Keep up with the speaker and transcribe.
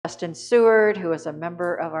Justin Seward, who is a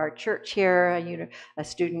member of our church here, a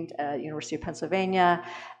student at University of Pennsylvania,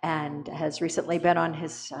 and has recently been on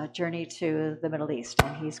his journey to the Middle East,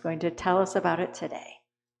 and he's going to tell us about it today.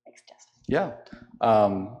 Thanks, Justin. Yeah.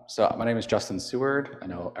 So my name is Justin Seward. I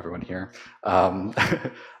know everyone here. I'm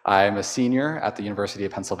a senior at the University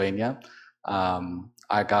of Pennsylvania.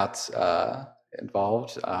 I got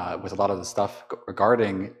involved with a lot of the stuff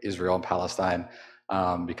regarding Israel and Palestine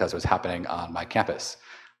because it was happening on my campus.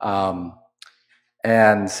 I'm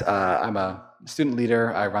a student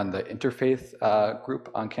leader. I run the interfaith group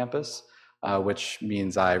on campus, which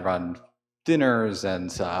means I run dinners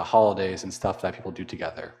and holidays and stuff that people do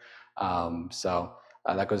together. So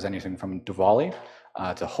that goes anything from Diwali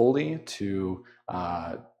to Holi to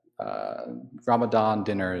Ramadan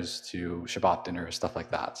dinners to Shabbat dinners, stuff like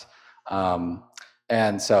that.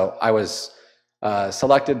 And so I was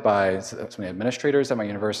selected by some of the administrators at my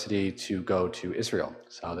university to go to Israel.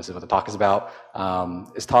 So this is what the talk is about.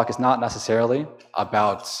 This talk is not necessarily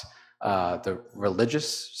about the religious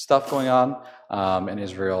stuff going on in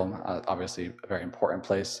Israel, obviously a very important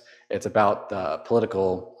place. It's about the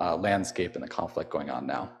political landscape and the conflict going on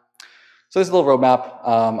now. So this is a little roadmap.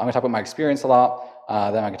 I'm going to talk about my experience a lot.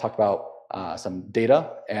 Then I'm going to talk about some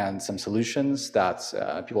data and some solutions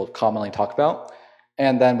that people commonly talk about.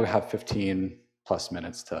 And then we have 15 plus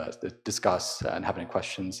minutes to discuss and have any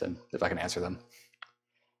questions, and if I can answer them.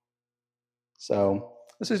 So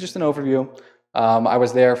this is just an overview. I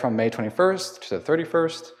was there from May 21st to the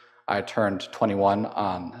 31st. I turned 21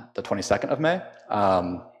 on the 22nd of May.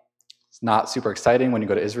 It's not super exciting when you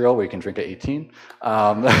go to Israel where you can drink at 18.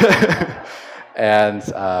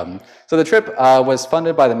 So the trip was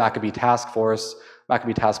funded by the Maccabee Task Force.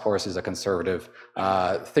 Maccabee Task Force is a conservative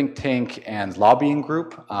think tank and lobbying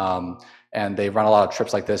group. And they run a lot of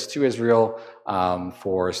trips like this to Israel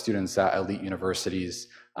for students at elite universities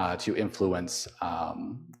to influence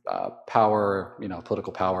power,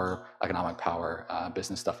 political power, economic power,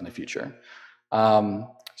 business stuff in the future. So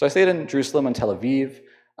I stayed in Jerusalem and Tel Aviv.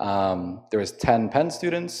 There was 10 Penn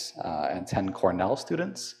students and 10 Cornell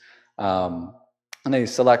students. And they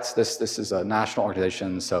select, this is a national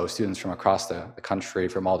organization, so students from across the country,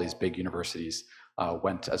 from all these big universities,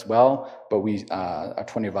 went as well, but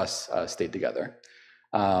 20 of us stayed together.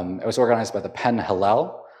 It was organized by the Penn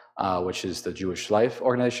Hillel, which is the Jewish Life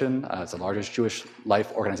organization. It's the largest Jewish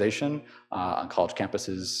life organization on college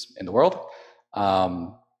campuses in the world.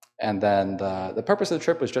 And then the purpose of the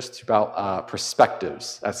trip was just about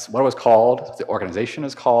perspectives. That's what it was called. The organization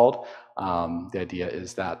is called. The idea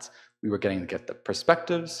is that we were getting to get the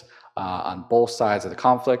perspectives on both sides of the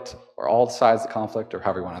conflict, or all sides of the conflict, or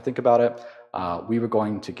however you want to think about it. We were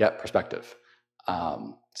going to get perspective.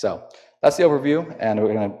 So that's the overview, and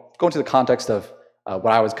we're going to go into the context of what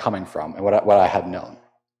I was coming from and what I had known.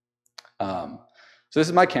 So this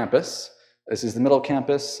is my campus. This is the middle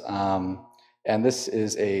campus, and this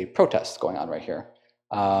is a protest going on right here.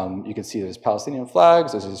 You can see there's Palestinian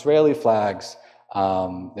flags, there's Israeli flags.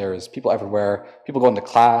 There's people everywhere, people going to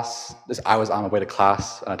class. I was on my way to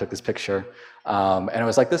class, and I took this picture. And it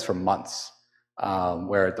was like this for months,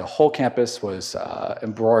 where the whole campus was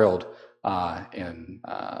embroiled in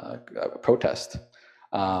a protest.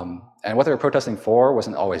 And what they were protesting for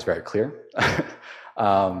wasn't always very clear.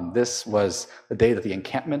 This was the day that the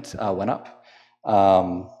encampment went up.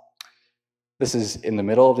 This is in the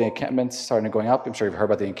middle of the encampments starting going up. I'm sure you've heard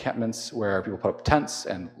about the encampments where people put up tents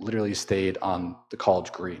and literally stayed on the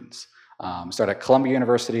college greens. Started at Columbia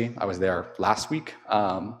University. I was there last week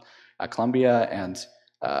at Columbia, and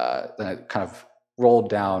then it kind of rolled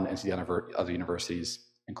down into the other universities,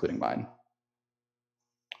 including mine.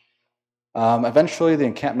 Eventually, the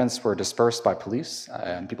encampments were dispersed by police,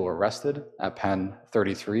 and people were arrested. At Penn,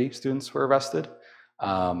 33 students were arrested.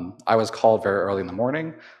 I was called very early in the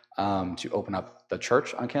morning to open up the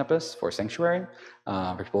church on campus for sanctuary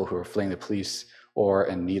for people who are fleeing the police or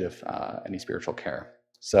in need of any spiritual care.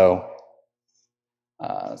 So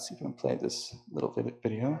let's see if I can play this little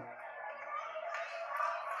video.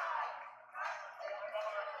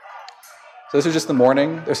 So this is just the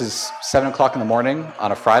morning. This is 7 o'clock in the morning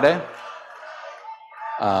on a Friday.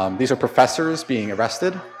 These are professors being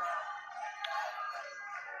arrested.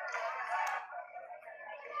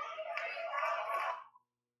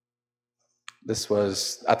 This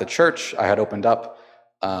was at the church I had opened up,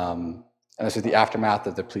 and this is the aftermath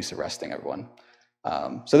of the police arresting everyone.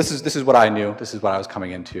 So this is what I knew. This is what I was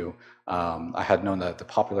coming into. I had known the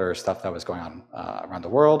popular stuff that was going on around the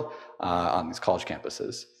world on these college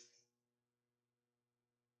campuses.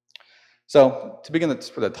 So to begin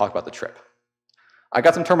the talk about the trip, I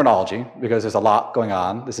got some terminology because there's a lot going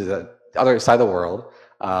on. This is the other side of the world.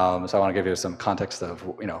 So I want to give you some context of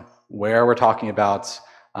where we're talking about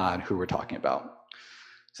and who we're talking about.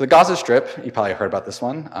 So the Gaza Strip, you probably heard about this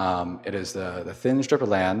one. It is the thin strip of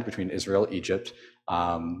land between Israel, Egypt,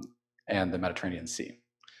 and the Mediterranean Sea.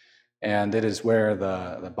 And it is where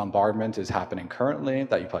the bombardment is happening currently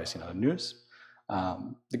that you've probably seen on the news.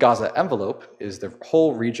 The Gaza envelope is the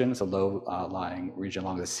whole region. It's a low-lying region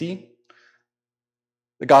along the sea.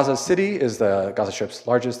 The Gaza city is the Gaza Strip's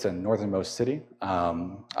largest and northernmost city.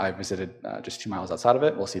 I visited just 2 miles outside of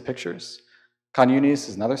it. We'll see pictures. Khan Yunis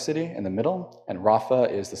is another city in the middle, and Rafah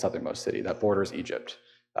is the southernmost city that borders Egypt.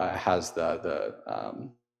 Has the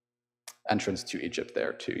entrance to Egypt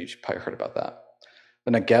there too. You've probably heard about that.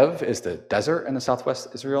 The Negev is the desert in the southwest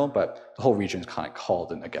Israel, but the whole region is kind of called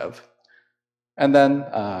the Negev. And then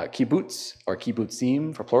kibbutz, or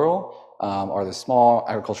kibbutzim for plural, are the small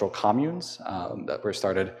agricultural communes that were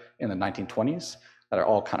started in the 1920s that are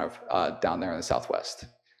all kind of down there in the southwest.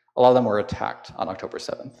 A lot of them were attacked on October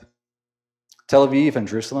 7th. Tel Aviv and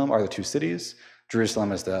Jerusalem are the two cities.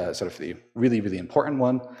 Jerusalem is the sort of the really, really important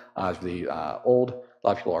one. It's really old. A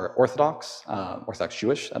lot of people are Orthodox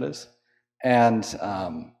Jewish, that is. And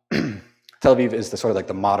Tel Aviv is the sort of like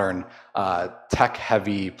the modern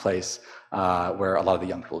tech-heavy place where a lot of the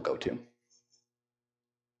young people go to.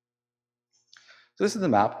 So this is the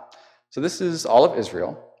map. So this is all of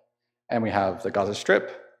Israel. And we have the Gaza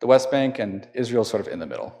Strip, the West Bank, and Israel sort of in the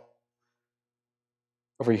middle.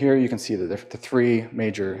 Over here, you can see the three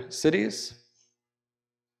major cities.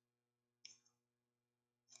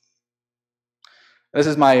 This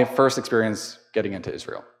is my first experience getting into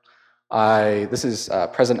Israel. This is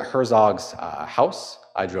President Herzog's house.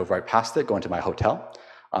 I drove right past it, going to my hotel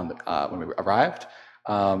when we arrived.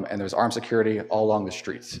 And there's armed security all along the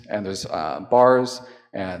streets. And there's bars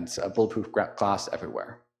and bulletproof glass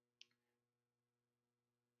everywhere.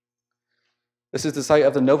 This is the site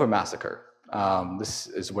of the Nova Massacre. This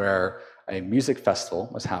is where a music festival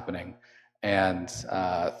was happening, and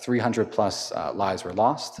 300 plus lives were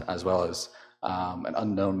lost, as well as an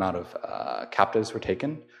unknown amount of captives were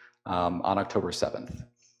taken on October 7th.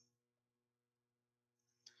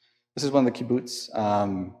 This is one of the kibbutz.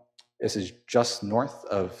 This is just north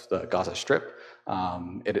of the Gaza Strip.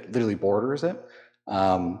 It literally borders it.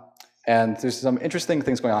 And there's some interesting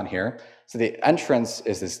things going on here. So the entrance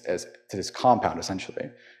is to this compound, essentially,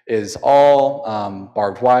 is all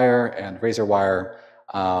barbed wire and razor wire.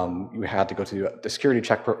 You had to go to the security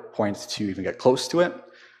checkpoints to even get close to it.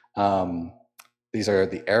 These are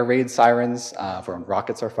the air raid sirens for when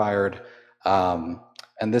rockets are fired.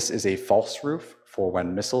 And this is a false roof for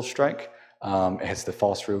when missiles strike. It hits the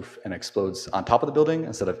false roof and explodes on top of the building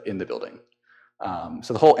instead of in the building.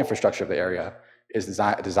 So the whole infrastructure of the area is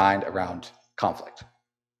designed around conflict.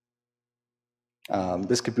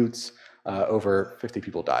 This kibbutz, over 50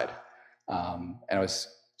 people died. And it was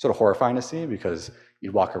sort of horrifying to see because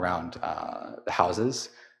you'd walk around the houses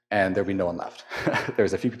and there'd be no one left.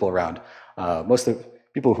 There's a few people around. Most of the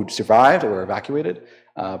people who survived were evacuated,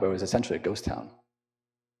 but it was essentially a ghost town.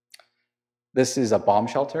 This is a bomb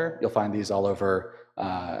shelter. You'll find these all over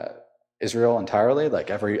Israel entirely. Like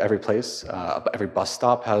every place, every bus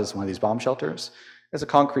stop has one of these bomb shelters. It's a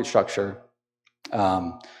concrete structure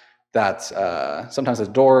that sometimes has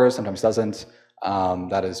doors, sometimes doesn't.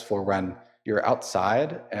 That is for when you're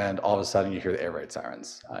outside and all of a sudden you hear the air raid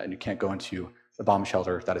sirens and you can't go into the bomb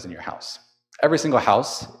shelter that is in your house. Every single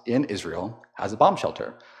house in Israel has a bomb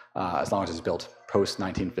shelter as long as it's built post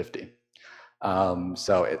 1950.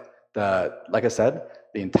 Like I said,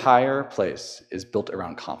 the entire place is built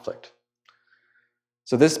around conflict.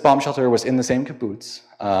 So this bomb shelter was in the same kibbutz,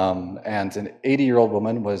 and an 80-year-old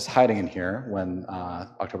woman was hiding in here when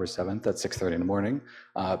October 7th at 6:30 in the morning,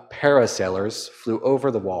 parasailers flew over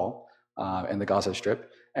the wall in the Gaza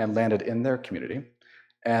Strip and landed in their community,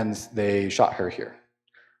 and they shot her here.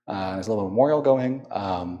 There's a little memorial going,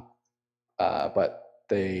 but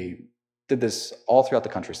they did this all throughout the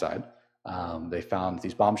countryside. They found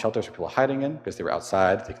these bomb shelters for people hiding in because they were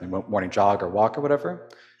outside taking a morning jog or walk or whatever,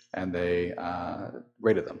 and they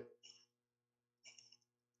raided them.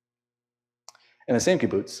 In the same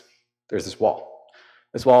kibbutz, there's this wall.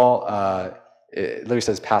 This wall, it literally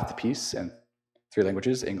says Path to Peace in 3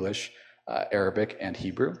 languages, English, Arabic, and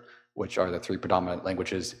Hebrew, which are the 3 predominant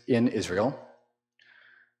languages in Israel.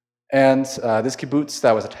 And this kibbutz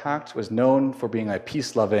that was attacked was known for being a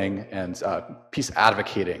peace-loving and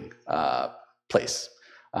peace-advocating place.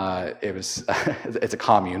 It's a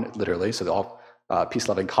commune, literally, so they're all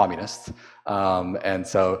peace-loving communists. And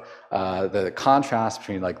so the contrast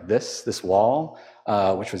between like this wall,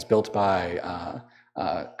 which was built by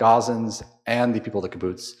Gazans and the people of the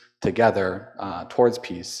kibbutz together towards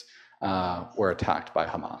peace were attacked by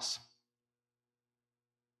Hamas.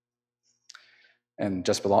 And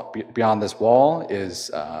just beyond this wall is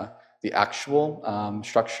the actual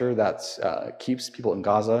structure that keeps people in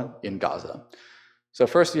Gaza. So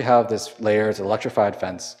first you have this layer, it's an electrified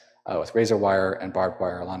fence with razor wire and barbed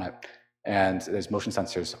wire along it. And there's motion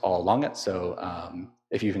sensors all along it. So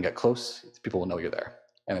if you even get close, people will know you're there.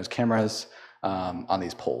 And there's cameras on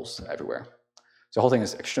these poles everywhere. So the whole thing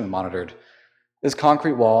is extremely monitored. This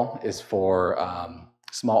concrete wall is for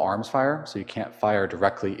small arms fire. So you can't fire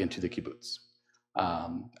directly into the kibbutz,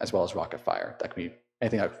 as well as rocket fire. That can be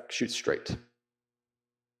anything that shoots straight.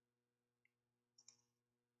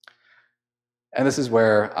 And this is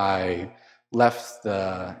where I left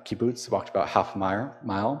the kibbutz, walked about half a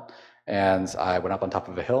mile, and I went up on top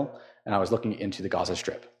of a hill, and I was looking into the Gaza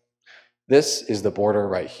Strip. This is the border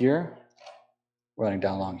right here, running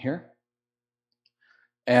down along here.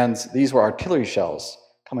 And these were artillery shells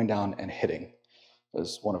coming down and hitting.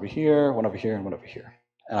 There's one over here, one over here, and one over here.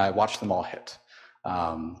 And I watched them all hit.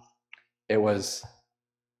 It was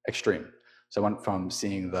extreme. So I went from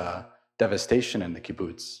seeing the devastation in the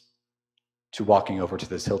kibbutz to walking over to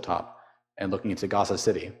this hilltop and looking into Gaza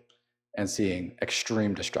City and seeing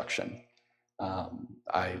extreme destruction.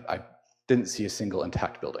 I didn't see a single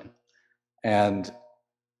intact building. And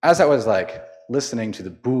as I was like listening to the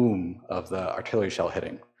boom of the artillery shell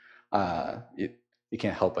hitting, you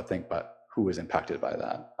can't help but think about who was impacted by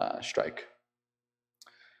that strike.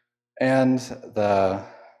 And the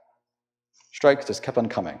strike just kept on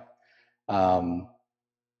coming.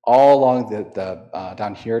 All along the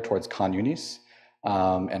down here towards Khan Yunis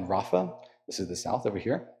and Rafah. This is the south over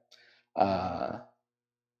here.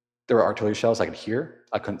 There were artillery shells I could hear.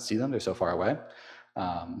 I couldn't see them, they're so far away.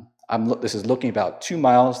 This is looking about 2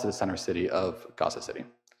 miles to the center city of Gaza City.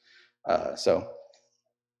 So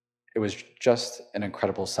it was just an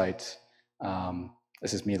incredible sight.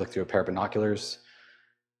 This is me looking through a pair of binoculars.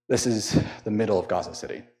 This is the middle of Gaza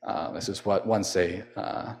City. This is what once a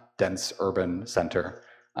dense urban center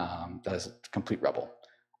that is a complete rubble.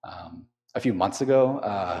 A few months ago,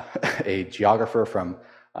 a geographer from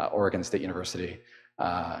Oregon State University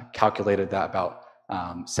calculated that about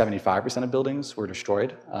 75% of buildings were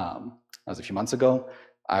destroyed. That was a few months ago.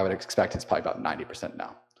 I would expect it's probably about 90%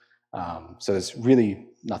 now. So there's really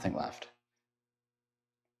nothing left.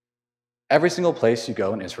 Every single place you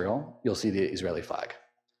go in Israel, you'll see the Israeli flag.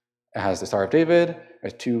 It has the Star of David,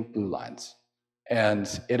 there's 2 blue lines. And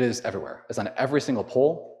it is everywhere. It's on every single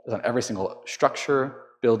pole, it's on every single structure,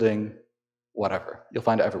 building, whatever. You'll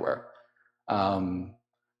find it everywhere.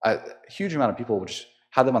 A huge amount of people would just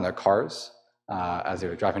have them on their cars as they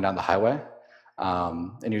were driving down the highway.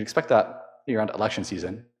 And you'd expect that around election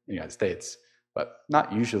season in the United States, but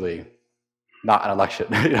not usually not an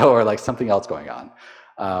election, or like something else going on.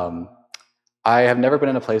 I have never been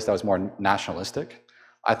in a place that was more nationalistic.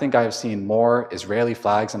 I think I've seen more Israeli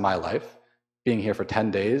flags in my life being here for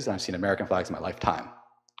 10 days than I've seen American flags in my lifetime.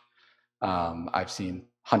 I've seen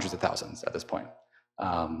hundreds of thousands at this point.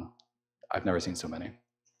 I've never seen so many.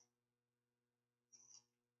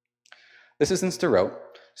 This is in Sderot.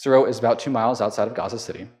 Sderot is about 2 miles outside of Gaza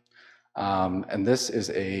City. And this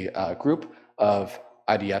is a group of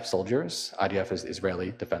IDF soldiers. IDF is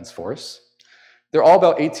Israeli Defense Force. They're all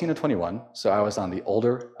about 18 to 21, so I was on the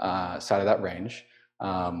older side of that range,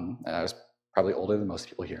 and I was probably older than most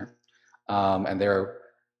people here. And they're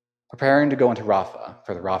preparing to go into Rafah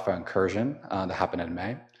for the Rafah incursion that happened in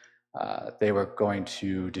May. They were going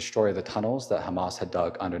to destroy the tunnels that Hamas had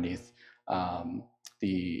dug underneath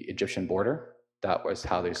the Egyptian border. That was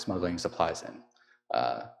how they were smuggling supplies in.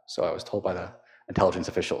 So I was told by the intelligence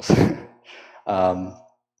officials. This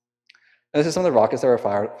is some of the rockets that were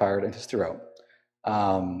fired into Sderot.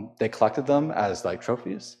 They collected them as like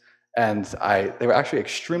trophies, and they were actually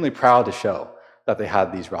extremely proud to show that they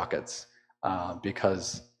had these rockets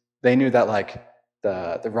because they knew that like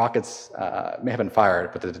the rockets may have been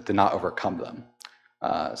fired, but they did not overcome them.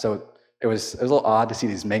 So it was a little odd to see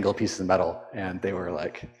these mangled pieces of metal, and they were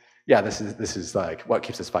like, "Yeah, this is like what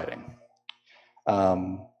keeps us fighting."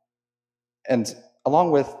 And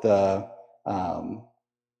along with the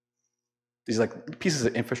these like pieces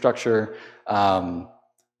of infrastructure,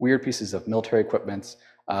 weird pieces of military equipment,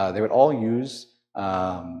 they would all use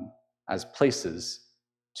as places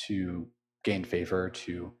to gain favor,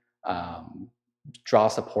 to draw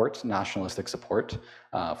support, nationalistic support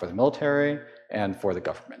for the military and for the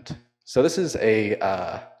government. So this is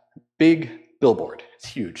a big billboard. It's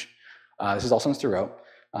huge. This is also in Sderot.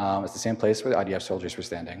 It's the same place where the IDF soldiers were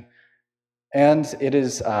standing. And it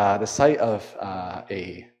is the site of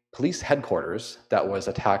a police headquarters that was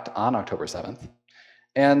attacked on October 7th.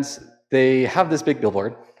 And they have this big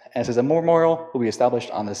billboard, and it says a memorial will be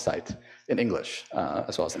established on this site in English,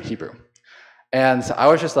 as well as in Hebrew. And I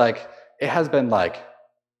was just like, it has been like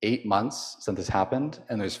 8 months since this happened,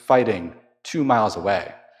 and there's fighting 2 miles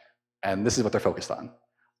away, and this is what they're focused on.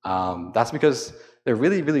 That's because they're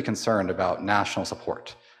really, really concerned about national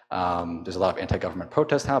support. There's a lot of anti-government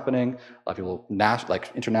protests happening. A lot of people,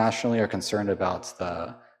 internationally, are concerned about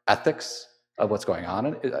the ethics of what's going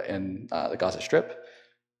on in the Gaza Strip.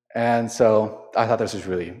 And so I thought this was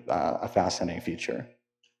really a fascinating feature.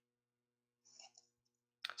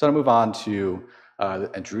 So I'm going to move on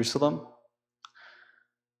to Jerusalem.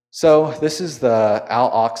 So this is the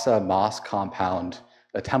Al-Aqsa Mosque compound,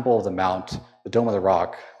 the Temple of the Mount, the Dome of the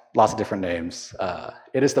Rock, lots of different names.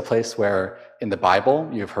 It is the place where in the Bible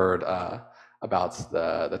you've heard about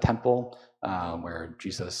the temple where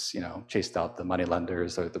Jesus, chased out the money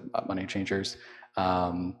lenders or the money changers.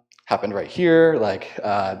 Happened right here.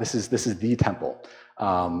 This is the temple.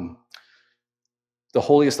 The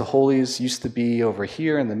holiest of holies used to be over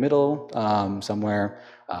here in the middle somewhere.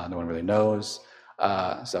 No one really knows.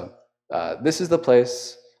 So this is the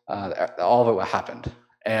place all of it happened.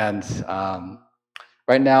 And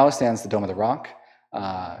right now stands the Dome of the Rock.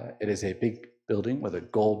 It is a big building with a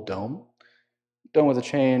gold dome. Dome with a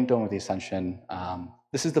chain, dome with the ascension.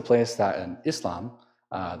 This is the place that in Islam,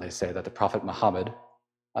 they say that the Prophet Muhammad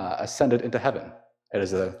ascended into heaven. It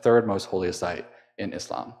is the third most holiest site in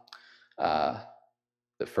Islam.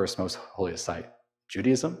 The first most holiest site,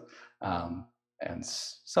 Judaism. And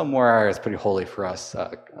somewhere it's pretty holy for us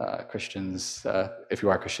Christians, if you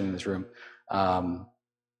are a Christian in this room.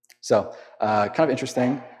 So kind of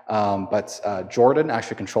interesting, but Jordan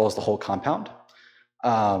actually controls the whole compound.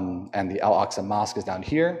 And the Al-Aqsa Mosque is down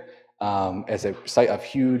here. It's a site of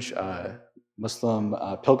huge Muslim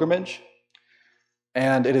pilgrimage.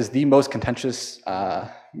 And it is the most contentious,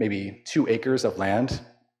 maybe 2 acres of land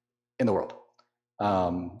in the world.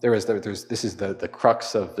 This is the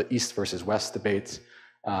crux of the East versus West debate.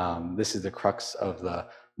 This is the crux of the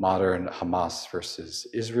modern Hamas versus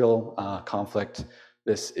Israel conflict.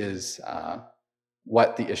 This is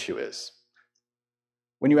what the issue is.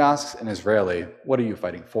 When you ask an Israeli, what are you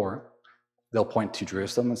fighting for? They'll point to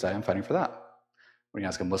Jerusalem and say, I'm fighting for that. When you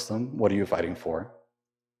ask a Muslim, what are you fighting for?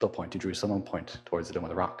 They'll point to Jerusalem and point towards the Dome of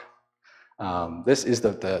the Rock. This is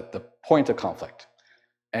the point of conflict.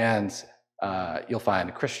 And you'll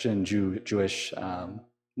find Christian, Jewish,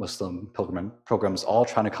 Muslim pilgrims all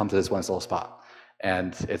trying to come to this one little spot.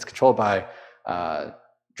 And it's controlled by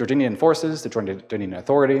Jordanian forces, the Jordanian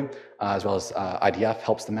Authority, as well as IDF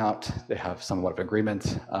helps them out. They have somewhat of an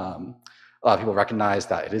agreement. A lot of people recognize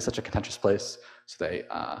that it is such a contentious place, so they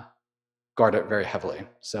guard it very heavily.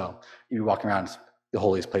 So you walk around the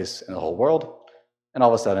holiest place in the whole world, and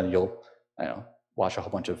all of a sudden you'll watch a whole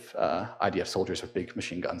bunch of IDF soldiers with big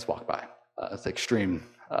machine guns walk by. It's an extreme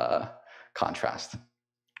contrast.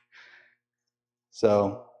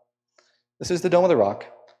 So this is the Dome of the Rock.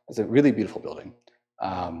 It's a really beautiful building.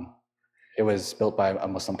 It was built by a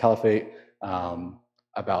Muslim caliphate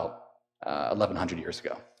about 1,100 years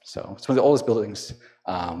ago. So it's one of the oldest buildings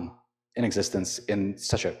in existence in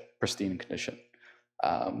such a pristine condition.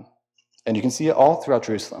 And you can see it all throughout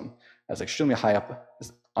Jerusalem. It's extremely high up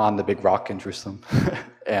on the big rock in Jerusalem.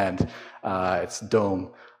 And its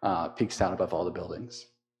dome peaks down above all the buildings.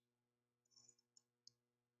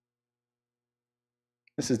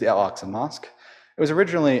 This is the Al-Aqsa Mosque. It was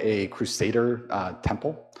originally a Crusader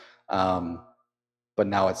temple, but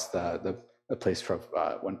now it's the place for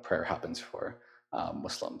when prayer happens for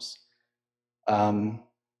Muslims.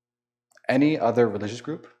 Any other religious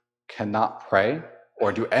group cannot pray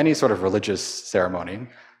or do any sort of religious ceremony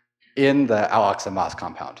in the Al-Aqsa Mosque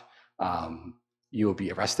compound. You will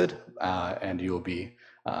be arrested and you will be,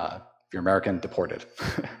 if you're American, deported.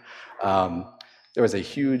 There was a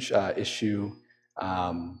huge issue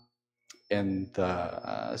in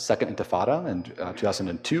the Second Intifada in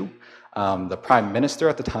 2002. The prime minister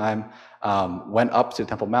at the time went up to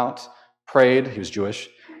Temple Mount, prayed, he was Jewish,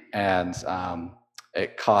 and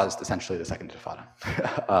it caused essentially the Second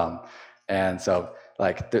Intifada. And so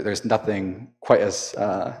there's nothing quite as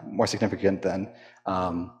more significant than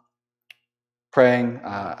praying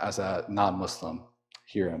as a non-Muslim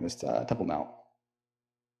here in this Temple Mount.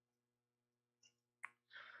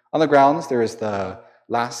 On the grounds, there is the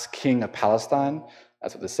last king of Palestine.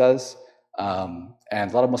 That's what this says. And a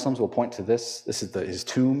lot of Muslims will point to this. This is his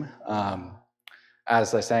tomb,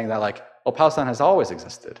 as they're saying that Palestine has always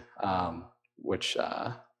existed, which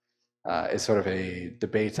is sort of a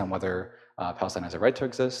debate on whether Palestine has a right to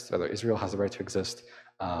exist, whether Israel has a right to exist.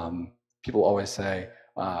 People always say,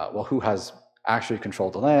 well, who has actually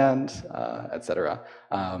controlled the land, etc.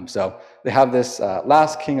 So they have this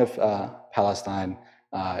last king of Palestine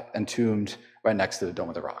entombed right next to the Dome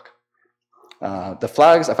of the Rock. The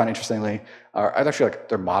flags, I find interestingly, are actually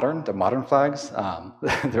they're modern flags.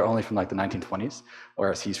 They're only from like the 1920s,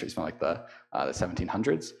 whereas he's from like the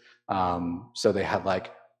 1700s. So they had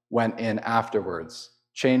went in afterwards,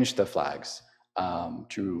 changed the flags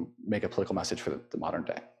to make a political message for the modern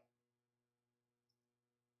day.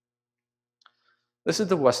 This is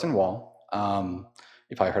the Western Wall.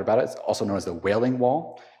 You've probably heard about it. It's also known as the Wailing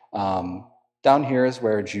Wall. Down here is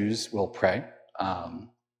where Jews will pray.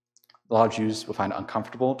 A lot of Jews will find it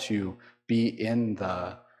uncomfortable to be in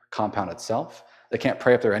the compound itself. They can't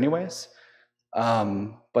pray up there anyways,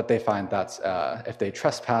 but they find that if they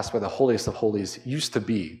trespass where the holiest of holies used to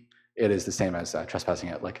be, it is the same as trespassing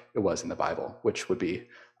it like it was in the Bible, which would be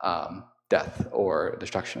death or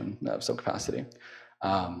destruction of some capacity.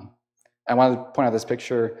 I wanted to point out this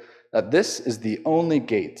picture that this is the only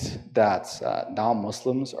gate that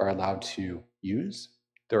non-Muslims are allowed to use.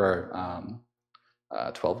 There are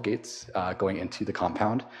 12 gates going into the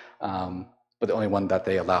compound, but the only one that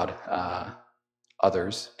they allowed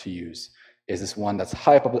others to use is this one that's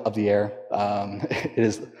high up of the air. It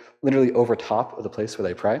is literally over top of the place where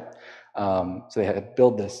they pray. So they had to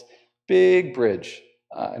build this big bridge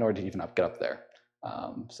in order to even get up there.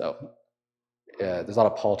 So there's a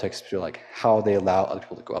lot of politics to how they allow other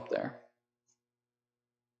people to go up there.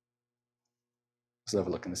 So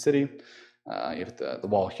overlooking the city, you have the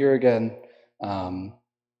wall here again. Dome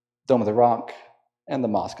of the Rock, and the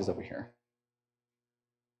mosque is over here.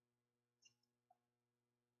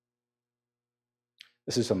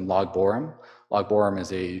 This is from Lag Borim. Lag Borim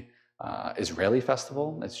is a Israeli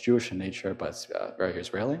festival. It's Jewish in nature, but it's very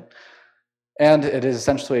Israeli. And it is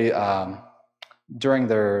essentially during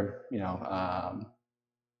their, to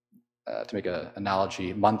make an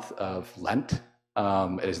analogy, month of Lent.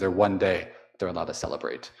 It is their one day that they're allowed to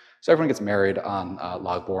celebrate. So everyone gets married on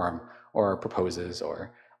Lag Borim, or proposes,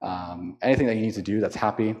 or anything that you need to do that's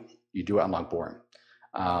happy, you do it on Lag Borim.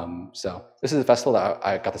 So this is a festival that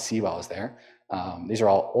I got to see while I was there. These are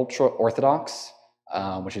all ultra-Orthodox,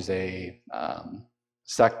 which is a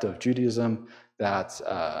sect of Judaism that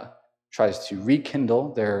tries to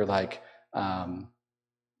rekindle their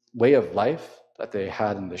way of life that they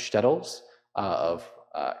had in the shtetls of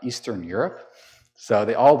Eastern Europe. So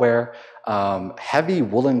they all wear heavy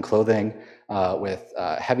woolen clothing with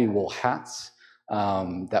heavy wool hats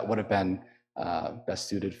that would have been best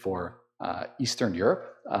suited for Eastern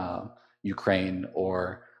Europe, Ukraine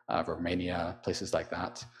or Romania, places like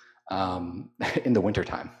that, in the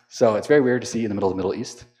wintertime. So it's very weird to see in the middle of the Middle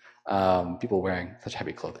East people wearing such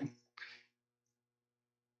heavy clothing.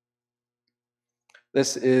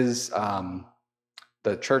 This is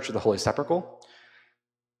the Church of the Holy Sepulchre.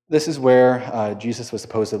 This is where Jesus was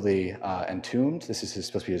supposedly entombed. This is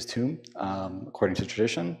supposed to be his tomb, according to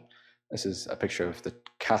tradition. This is a picture of the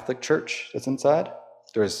Catholic Church that's inside.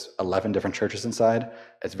 There's 11 different churches inside.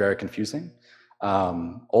 It's very confusing.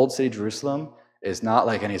 Old City Jerusalem is not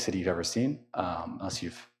like any city you've ever seen, unless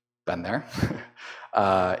you've been there.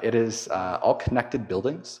 It is all connected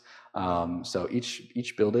buildings. So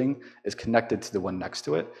each building is connected to the one next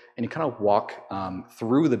to it, and you kind of walk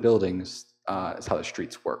through the buildings. Is how the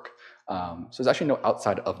streets work. So there's actually no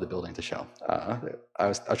outside of the building to show. I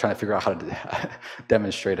was trying to figure out how to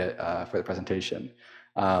demonstrate it for the presentation.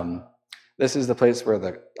 This is the place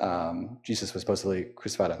where Jesus was supposedly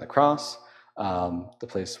crucified on the cross, the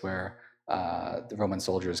place where the Roman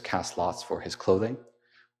soldiers cast lots for his clothing.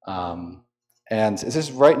 And this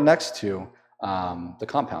is right next to the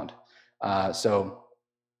compound. So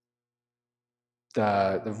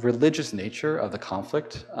the religious nature of the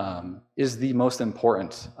conflict is the most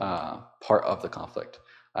important part of the conflict.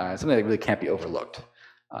 Something that really can't be overlooked.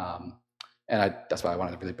 And that's why I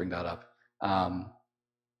wanted to really bring that up.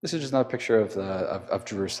 This is just another picture of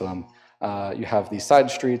Jerusalem. You have these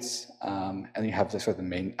side streets, and you have sort of the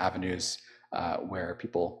main avenues where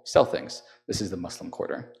people sell things. This is the Muslim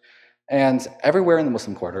quarter. And everywhere in the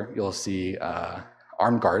Muslim quarter, you'll see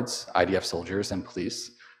armed guards, IDF soldiers, and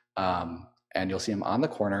police. And you'll see them on the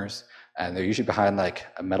corners, and they're usually behind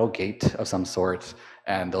a metal gate of some sort,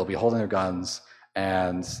 and they'll be holding their guns,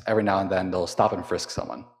 and every now and then they'll stop and frisk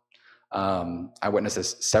someone. I witnessed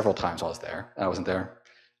this several times while I was there, and I wasn't there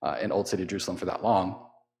in Old City Jerusalem for that long.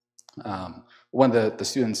 One of the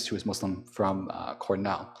students who was Muslim from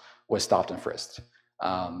Cornell was stopped and frisked.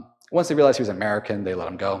 Once they realized he was American, they let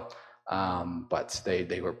him go. but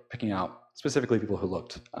they were picking out specifically people who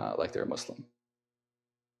looked like they were Muslim.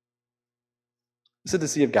 This is the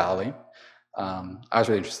Sea of Galilee. I was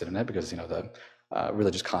really interested in it because, you know, the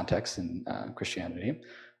religious context in Christianity.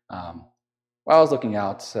 While I was looking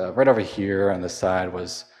out, right over here on this side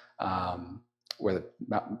was where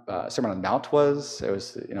the Sermon on the Mount was. It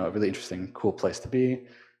was, you know, a really interesting, cool place to be.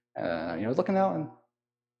 You know, looking out and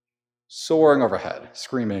soaring overhead,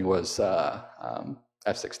 screaming was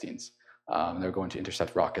F-16s. They were going to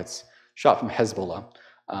intercept rockets shot from Hezbollah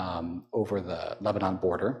over the Lebanon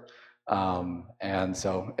border. And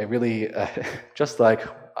so it really, just like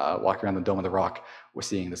walking around the Dome of the Rock, we're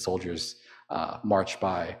seeing the soldiers march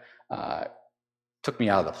by, took me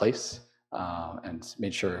out of the place and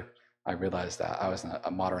made sure I realized that I was in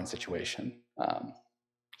a modern situation.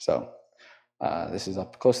 This is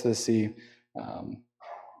up close to the sea.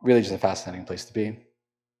 Really just a fascinating place to be.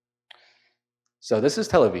 So this is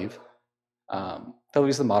Tel Aviv. Tel Aviv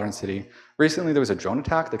is the modern city. Recently, there was a drone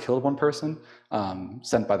attack that killed one person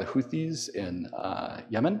sent by the Houthis in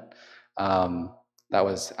Yemen. That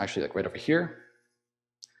was actually like right over here.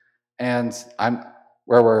 And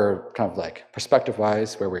where we're kind of like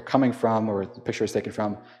perspective-wise, where we're coming from, where the picture is taken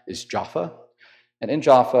from, is Jaffa. And in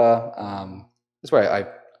Jaffa, this is where I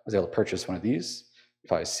was able to purchase one of these.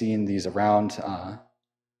 If I've seen these around,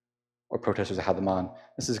 or protesters that had them on.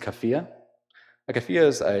 This is a kafia. A kafia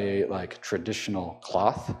is a like traditional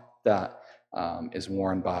cloth that is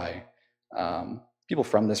worn by people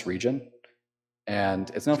from this region,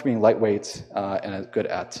 and it's known for being lightweight and good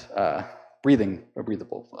at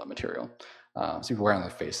breathable material. So people wear it on their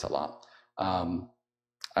face a lot.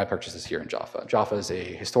 I purchased this here in Jaffa. Jaffa is a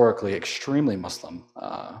historically extremely Muslim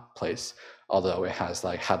place, although it has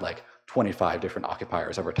had 25 different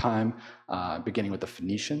occupiers over time, beginning with the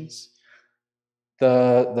Phoenicians.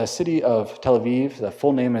 The city of Tel Aviv, the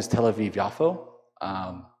full name is Tel Aviv Yafo,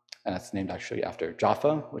 and it's named actually after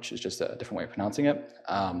Jaffa, which is just a different way of pronouncing it.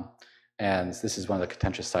 And this is one of the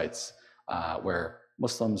contentious sites where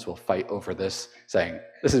Muslims will fight over this, saying,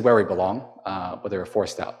 this is where we belong, but they were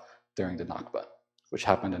forced out during the Nakba, which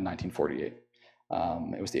happened in 1948.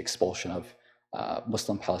 It was the expulsion of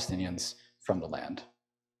Muslim Palestinians from the land.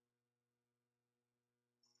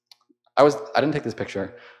 I didn't take this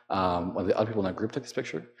picture. One of the other people in the group took this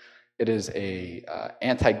picture. It is a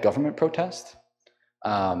anti-government protest.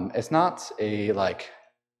 It's not a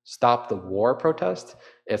stop the war protest.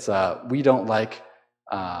 It's a we don't like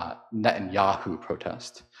Netanyahu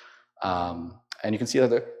protest. And you can see that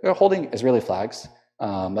they're holding Israeli flags.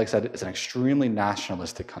 Like I said, it's an extremely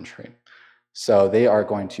nationalistic country. So they are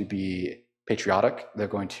going to be patriotic. They're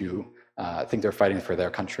going to think they're fighting for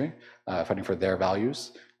their country, fighting for their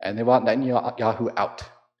values. And they want Netanyahu out.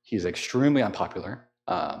 He's extremely unpopular.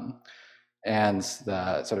 And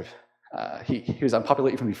the sort of he was unpopular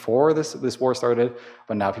even before this war started,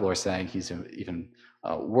 but now people are saying he's even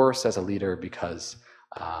worse as a leader because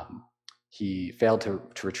he failed to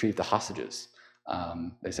retrieve the hostages.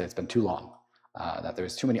 They say it's been too long, that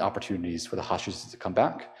there's too many opportunities for the hostages to come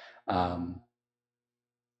back,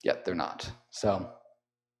 yet they're not. So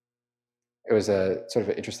it was a sort of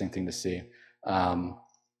an interesting thing to see.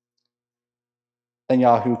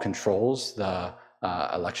 Netanyahu controls the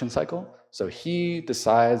election cycle. So he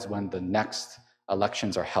decides when the next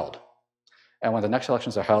elections are held. And when the next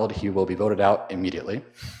elections are held, he will be voted out immediately.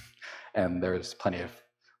 And there's plenty of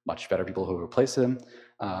much better people who will replace him.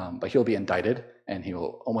 But he'll be indicted and he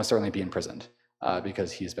will almost certainly be imprisoned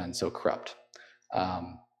because he's been so corrupt.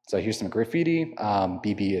 So here's some graffiti.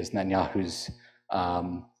 BB is Netanyahu's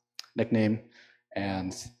nickname.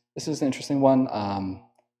 And this is an interesting one.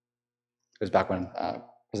 It was back when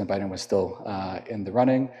President Biden was still in the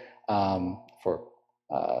running for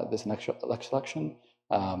this next election.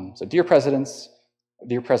 So dear presidents,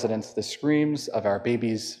 the screams of our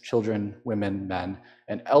babies, children, women, men,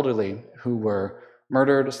 and elderly who were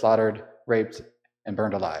murdered, slaughtered, raped, and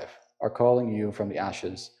burned alive are calling you from the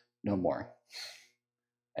ashes no more.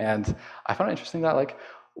 And I found it interesting that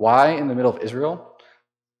why in the middle of Israel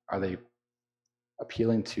are they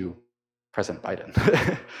appealing to President Biden?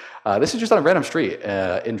 This is just on a random street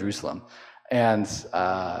in Jerusalem. And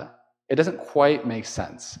it doesn't quite make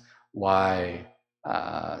sense why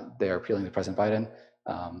they're appealing to President Biden.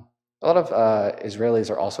 A lot of Israelis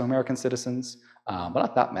are also American citizens, but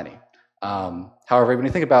not that many. However, when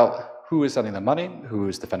you think about who is sending them money, who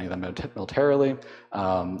is defending them militarily,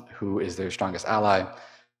 who is their strongest ally,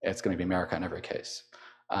 it's going to be America in every case.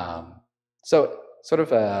 So sort of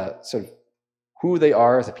who they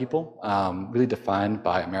are as a people, really defined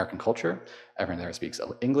by American culture. Everyone there speaks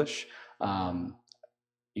English.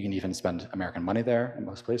 You can even spend American money there in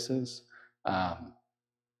most places.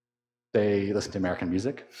 They listen to American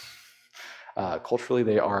music. Culturally,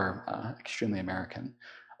 they are extremely American.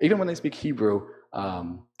 Even when they speak Hebrew,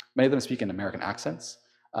 many of them speak in American accents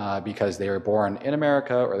because they were born in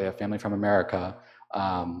America or they have family from America.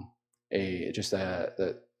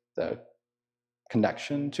 The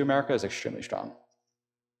connection to America is extremely strong.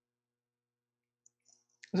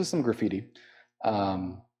 This is some graffiti.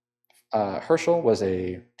 Herschel was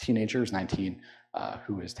a teenager, he was 19,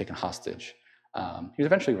 who was taken hostage. He was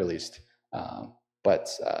eventually released, but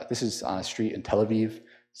this is on a street in Tel Aviv,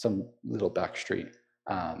 some little back street.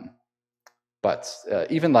 But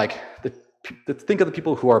even like, think of the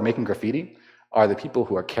people who are making graffiti are the people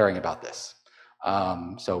who are caring about this.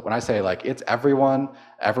 So when I say like it's everyone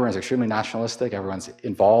is extremely nationalistic, everyone's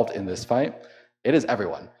involved in this fight, it is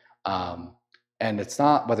everyone. And it's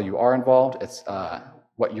not whether you are involved, it's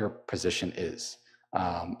what your position is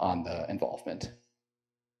on the involvement.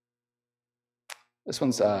 This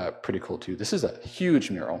one's pretty cool too. This is a huge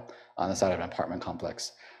mural on the side of an apartment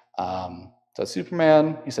complex. So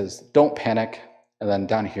Superman, he says, "Don't panic." And then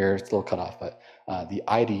down here, it's a little cut off, but the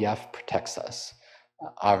IDF protects us.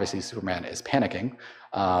 Obviously, Superman is panicking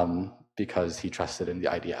because he trusted in the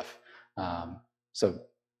IDF. So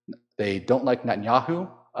they don't like Netanyahu,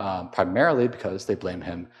 primarily because they blame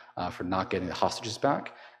him for not getting the hostages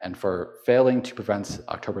back and for failing to prevent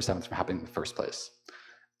October 7th from happening in the first place.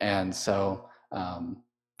 And so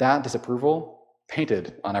that disapproval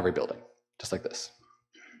painted on every building, just like this.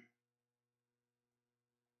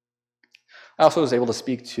 I also was able to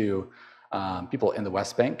speak to people in the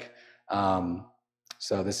West Bank.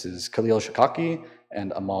 So this is Khalil Shikaki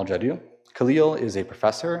and Amal Jadu. Khalil is a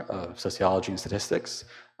professor of sociology and statistics.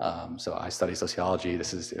 So I study sociology.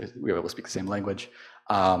 We were able to speak the same language.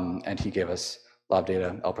 And he gave us a lot of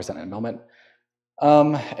data I'll present in a moment.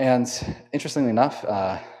 And interestingly enough,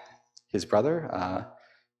 his brother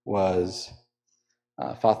was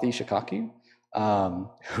Fathi Shikaki,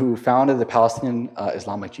 who founded the Palestinian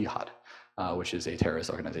Islamic Jihad, which is a terrorist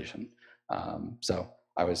organization. So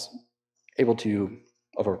I was able to,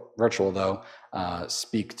 over virtual though,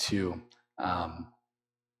 speak to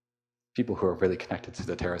people who are really connected to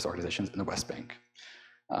the terrorist organizations in the West Bank.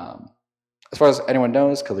 As far as anyone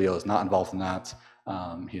knows, Khalil is not involved in that.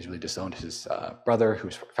 He's really disowned his brother, who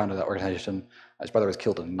founded that organization. His brother was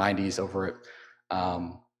killed in the 90s over it.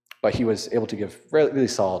 But he was able to give really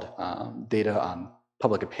solid data on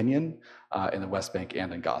public opinion in the West Bank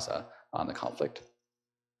and in Gaza on the conflict.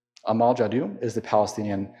 Amal Jadu is the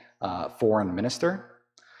Palestinian foreign minister,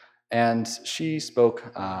 and she spoke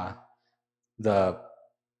with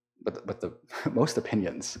the most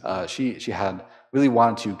opinions. She had really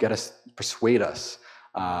wanted to persuade us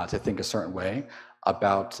to think a certain way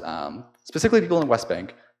about specifically people in the West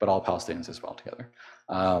Bank, but all Palestinians as well together.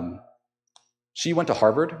 She went to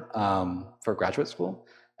Harvard for graduate school,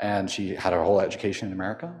 and she had her whole education in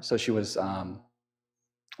America. So she was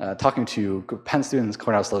talking to Penn students,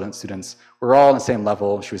 Cornell students. We're all on the same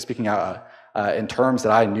level. She was speaking out in terms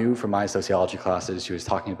that I knew from my sociology classes. She was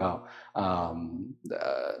talking about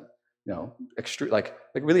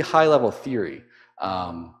like really high level theory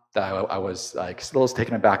that I was like still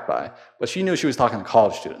taken aback by. But she knew she was talking to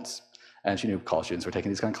college students, and she knew college students were taking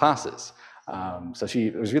these kind of classes. So she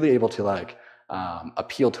was really able to like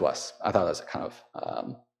appeal to us. I thought that was kind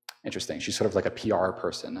of interesting. She's sort of like a PR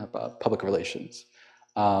person, public relations.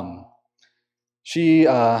 She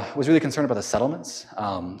was really concerned about the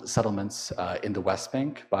settlements in the West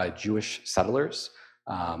Bank by Jewish settlers.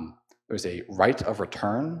 There's a right of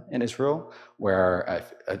return in Israel where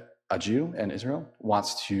a Jew in Israel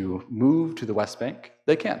wants to move to the West Bank,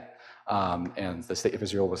 they can. And the state of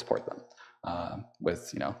Israel will support them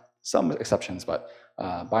with some exceptions, but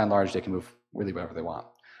by and large, they can move really wherever they want.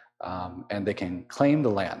 And they can claim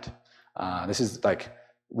the land. This is like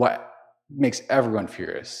what makes everyone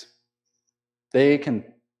furious. They can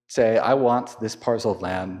say, I want this parcel of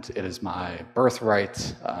land. It is my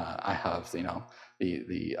birthright. I have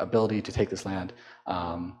the ability to take this land.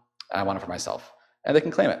 And I want it for myself. And they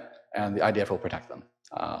can claim it. And the IDF will protect them.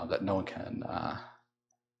 That no one can,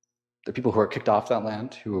 the people who are kicked off that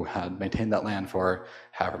land, who had maintained that land for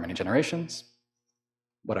however many generations,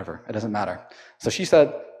 whatever, it doesn't matter. So she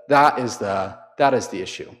said that is the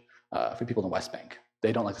issue for people in the West Bank.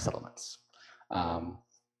 They don't like the settlements.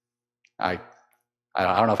 I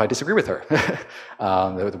don't know if I disagree with her,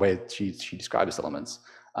 the way she described the settlements.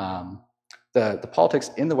 The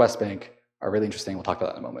politics in the West Bank are really interesting. We'll talk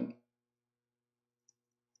about that in a moment.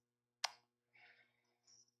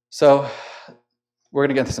 So we're going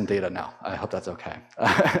to get into some data now. I hope that's okay.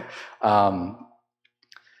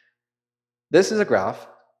 This is a graph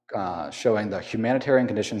showing the humanitarian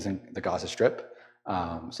conditions in the Gaza Strip.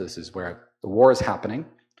 So this is where the war is happening.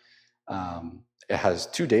 It has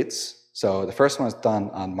 2 dates. So the first one was done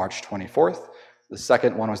on March 24th. The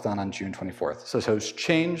second one was done on June 24th. So it shows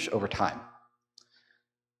change over time.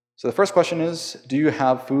 So the first question is, do you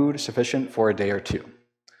have food sufficient for a day or 2?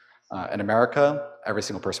 In America, every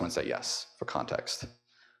single person would say yes, for context.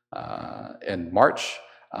 In March,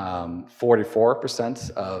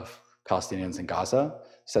 44% of Palestinians in Gaza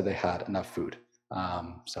said they had enough food.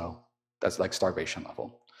 So that's like starvation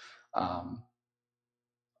level.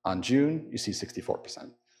 On June, you see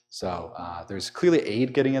 64%. So there's clearly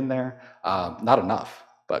aid getting in there. Not enough,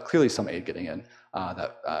 but clearly some aid getting in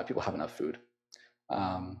that people have enough food.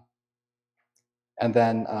 And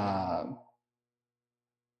then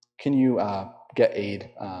can you get aid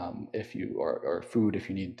if you or food if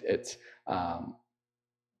you need it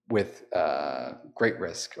with great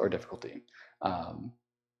risk or difficulty?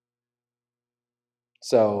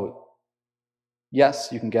 So yes,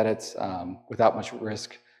 you can get it without much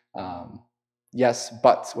risk. Yes,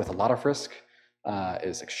 but with a lot of risk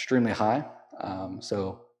is extremely high.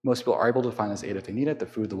 So most people are able to find this aid if they need it: the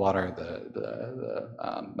food, the water,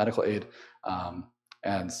 the medical aid,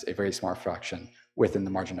 and a very small fraction within the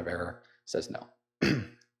margin of error says no.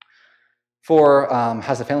 For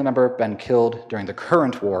has a family member been killed during the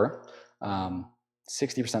current war?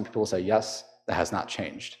 60% of people will say yes. That has not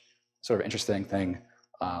changed. Sort of interesting thing.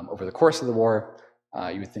 Over the course of the war,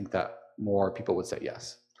 you would think that more people would say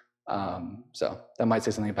yes. So that might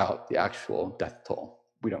say something about the actual death toll.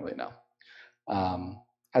 We don't really know.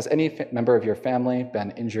 Has any member of your family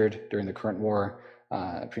been injured during the current war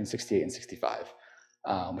between 68 and 65,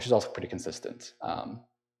 which is also pretty consistent.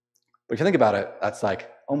 But if you think about it, that's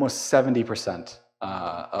like almost 70%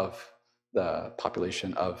 of the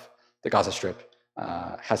population of the Gaza Strip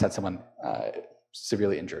has had someone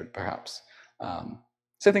severely injured, perhaps.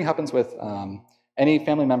 Same thing happens with any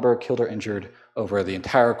family member killed or injured over the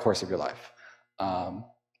entire course of your life.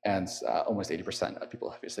 And almost 80% of people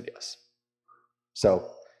have said yes. So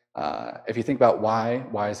if you think about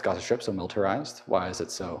why is Gaza Strip so militarized? Why is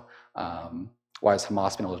it so, why has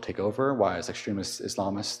Hamas been able to take over? Why has extremist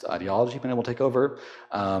Islamist ideology been able to take over?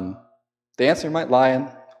 The answer might lie in,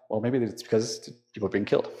 well, maybe it's because people are being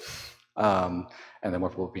killed. And then more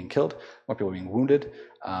people are being killed, more people are being wounded.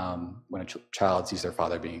 When a child sees their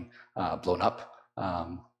father being blown up,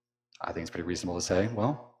 I think it's pretty reasonable to say,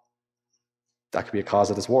 well, that could be a cause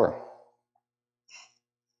of this war.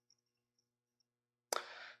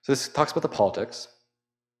 So this talks about the politics.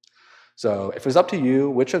 So if it was up to you,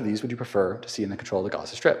 which of these would you prefer to see in the control of the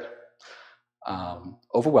Gaza Strip?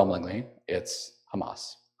 Overwhelmingly, it's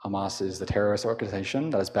Hamas. Hamas is the terrorist organization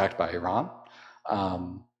that is backed by Iran.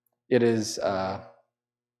 It is the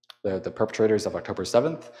perpetrators of October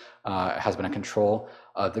 7th. Has been in control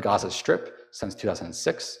of the Gaza Strip since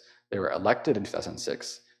 2006. They were elected in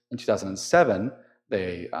 2006. In 2007,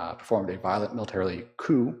 they performed a violent military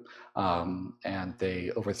coup, and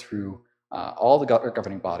they overthrew all the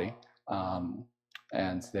governing body,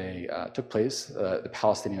 and they took place the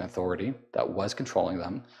Palestinian Authority that was controlling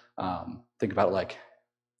them. Think about it like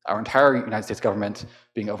our entire United States government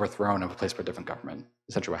being overthrown and replaced by a different government,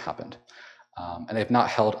 essentially what happened. And they've not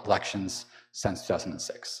held elections since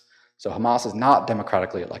 2006. So Hamas is not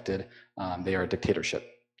democratically elected. They are a dictatorship.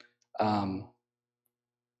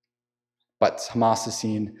 But Hamas is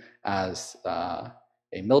seen as a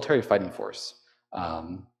military fighting force.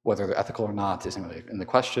 Whether they're ethical or not isn't really in the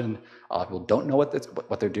question. A lot of people don't know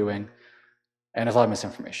what they're doing, and there's a lot of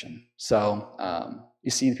misinformation. So you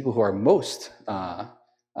see the people who are most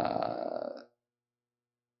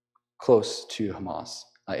close to Hamas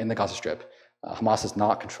in the Gaza Strip. Hamas does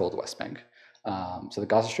not control the West Bank. So the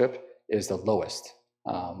Gaza Strip is the lowest.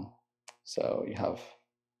 So you have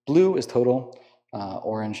blue is total,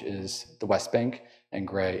 orange is the West Bank, and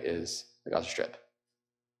gray is the Gaza Strip.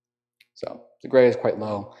 So the gray is quite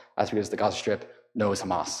low. That's because the Gaza Strip knows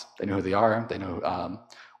Hamas. They know who they are. They know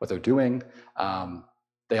what they're doing.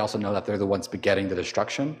 They also know that they're the ones begetting the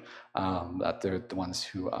destruction, that they're the ones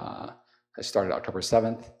who has started October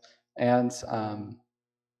 7th. And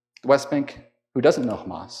the West Bank, who doesn't know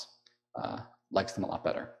Hamas, likes them a lot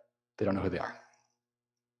better. They don't know who they are.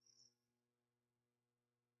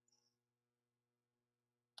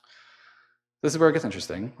 This is where it gets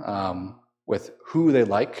interesting with who they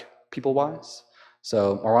like people-wise.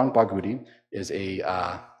 So Marwan Barghouti is a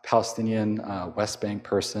Palestinian West Bank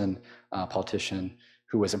person, politician,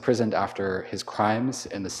 who was imprisoned after his crimes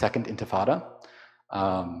in the Second Intifada.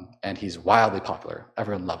 And he's wildly popular.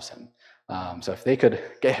 Everyone loves him. So if they could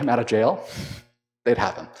get him out of jail, they'd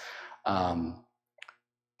have him.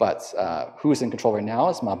 But who is in control right now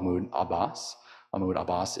is Mahmoud Abbas. Mahmoud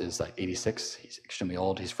Abbas is like 86. He's extremely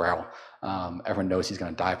old. He's frail. Everyone knows he's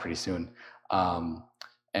going to die pretty soon.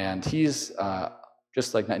 And he's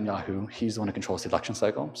just like Netanyahu, he's the one who controls the election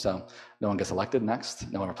cycle. So no one gets elected next.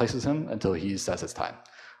 No one replaces him until he says it's time.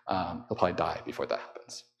 He'll probably die before that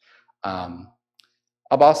happens.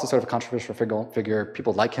 Abbas is sort of a controversial figure.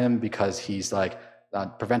 People like him because he's like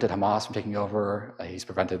prevented Hamas from taking over. He's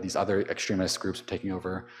prevented these other extremist groups from taking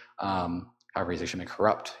over. However, he's extremely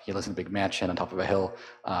corrupt. He lives in a big mansion on top of a hill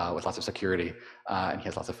with lots of security, and he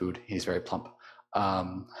has lots of food. He's very plump.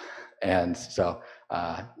 And so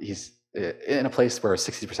he's in a place where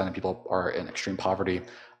 60% of people are in extreme poverty,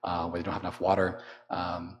 where they don't have enough water.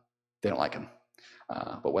 They don't like him.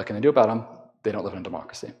 But what can they do about him? They don't live in a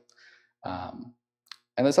democracy.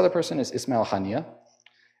 And this other person is Ismail Haniyeh.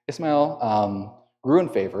 Ismail grew in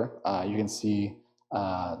favor. You can see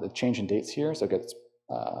the change in dates here. So it gets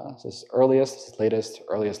this is earliest, this is latest,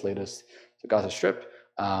 earliest, latest. So Gaza Strip.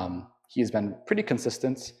 He's been pretty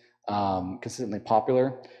consistent, consistently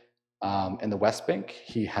popular. In the West Bank,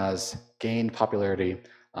 he has gained popularity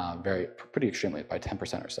pretty extremely by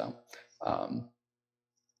 10% or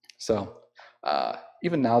so.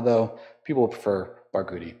 Even now, though, people would prefer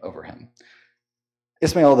Barghouti over him.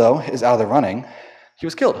 Ismail, though, is out of the running. He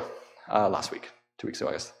was killed last week, 2 weeks ago,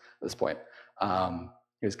 I guess, at this point.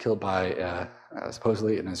 He was killed by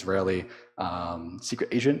supposedly an Israeli secret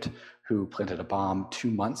agent who planted a bomb 2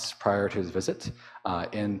 months prior to his visit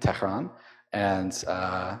in Tehran, and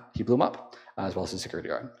he blew him up, as well as his security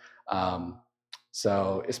guard.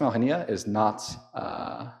 So Ismail Haniyeh is not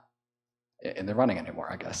in the running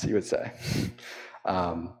anymore, I guess you would say.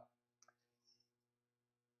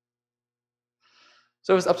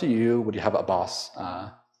 So it's up to you. Would you have Abbas,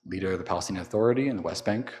 leader of the Palestinian Authority in the West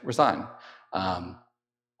Bank, resign?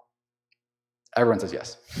 Everyone says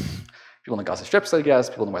yes. People in the Gaza Strip say yes.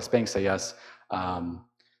 People in the West Bank say yes. The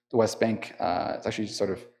West Bank is actually sort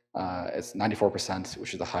of, it's 94%,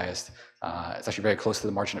 which is the highest. It's actually very close to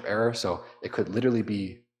the margin of error, so it could literally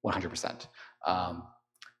be 100%.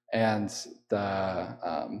 And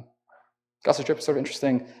the Gaza Strip is sort of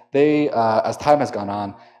interesting. They, as time has gone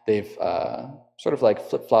on, they've sort of like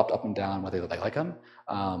flip-flopped up and down whether they like him.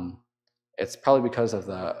 It's probably because of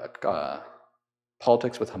the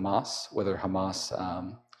politics with Hamas, whether Hamas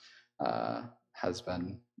has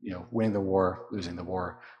been, winning the war, losing the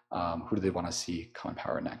war. Who do they want to see come in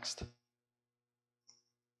power next?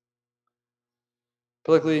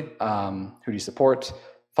 Politically, who do you support?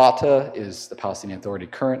 Fatah is the Palestinian Authority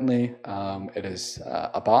currently. It is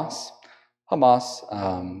Abbas. Hamas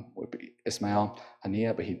would be Ismail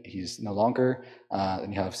Haniyeh, but he's no longer.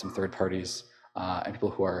 Then you have some third parties and people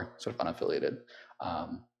who are sort of unaffiliated.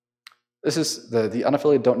 This is the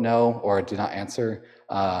unaffiliated don't know or do not answer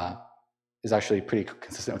is actually pretty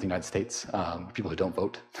consistent with the United States. People who don't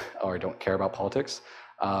vote or don't care about politics,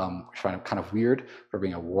 which I find kind of weird for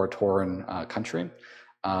being a war-torn country.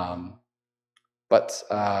 But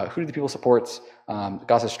who do the people support?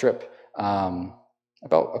 Gaza Strip.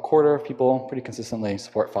 About a quarter of people pretty consistently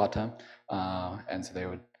support Fatah, and so they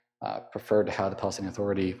would prefer to have the Palestinian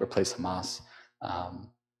Authority replace Hamas.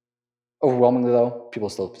 Overwhelmingly, though, people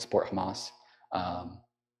still support Hamas.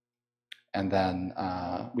 And then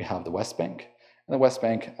we have the West Bank. And the West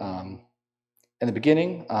Bank, in the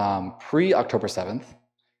beginning, pre-October 7th,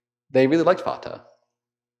 they really liked Fatah,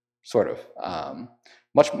 sort of.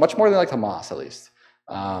 Much more than they liked Hamas, at least.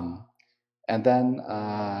 And then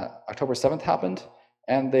October 7th happened,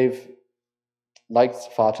 and they've liked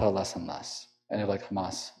Fatah less and less, and they've liked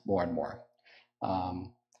Hamas more and more.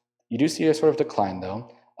 You do see a sort of decline,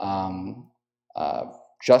 though.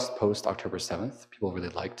 Just post-October 7th, people really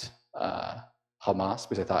liked Hamas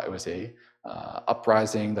because they thought it was a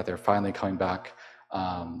uprising, that they're finally coming back,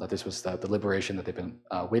 that this was the liberation that they've been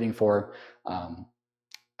waiting for.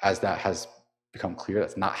 As that has become clear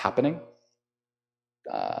that's not happening,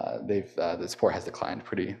 the support has declined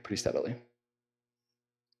pretty steadily.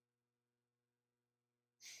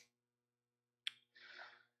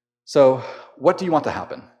 So what do you want to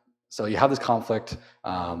happen? So you have this conflict.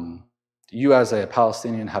 You as a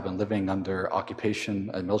Palestinian have been living under occupation,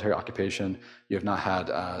 a military occupation. You have not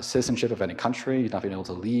had citizenship of any country. You've not been able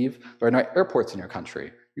to leave. There are no airports in your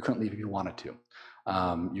country. You couldn't leave if you wanted to.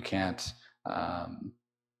 You can't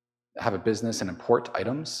have a business and import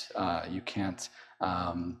items. You can't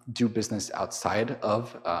do business outside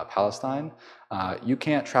of Palestine. You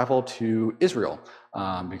can't travel to Israel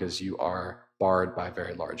because you are barred by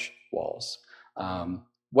very large walls.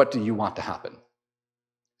 What do you want to happen?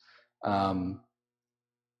 I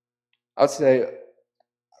would say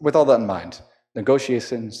with all that in mind,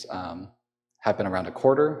 negotiations have been around a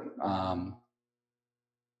quarter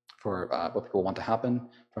for what people want to happen,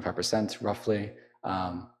 25% roughly,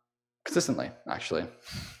 consistently, actually.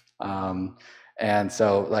 And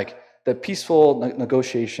so, like, the peaceful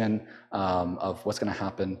negotiation of what's going to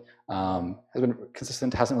happen has been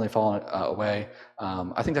consistent, hasn't really fallen away.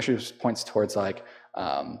 I think that actually points towards, like,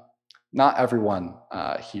 not everyone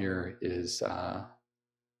here is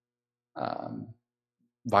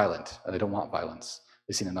violent. They don't want violence.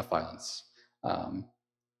 They've seen enough violence. Then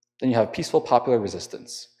you have peaceful popular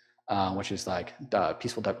resistance, which is like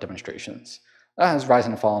peaceful demonstrations. That has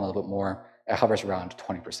risen and fallen a little bit more. It hovers around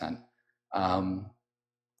 20%.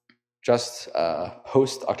 Just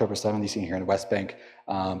post October 7th, you see here in the West Bank,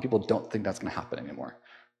 people don't think that's going to happen anymore.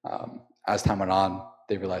 As time went on,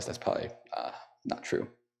 they realized that's probably not true.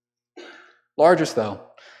 Largest, though,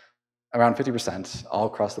 around 50%, all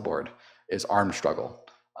across the board, is armed struggle.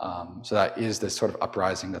 So that is this sort of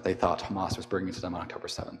uprising that they thought Hamas was bringing to them on October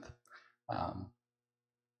 7th.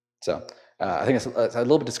 So I think it's a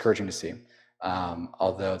little bit discouraging to see,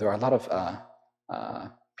 although there are a lot of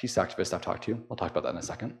peace activists I've talked to. We'll talk about that in a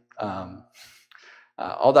second.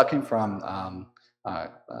 All that came from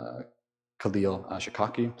Khalil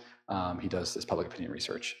Shikaki. He does this public opinion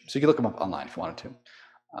research. So you can look him up online if you wanted to.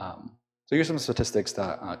 So here's some statistics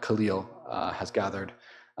that Khalil has gathered.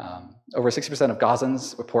 Over 60% of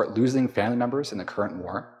Gazans report losing family members in the current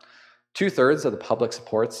war. 2/3 of the public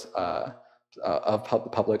supports the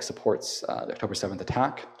October 7th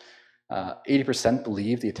attack. 80%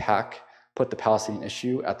 believe the attack put the Palestinian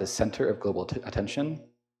issue at the center of global attention.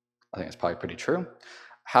 I think it's probably pretty true.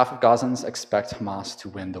 Half of Gazans expect Hamas to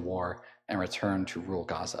win the war and return to rule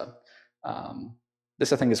Gaza.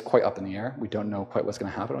 This, I think, is quite up in the air. We don't know quite what's going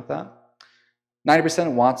to happen with that.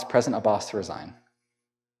 90% wants President Abbas to resign.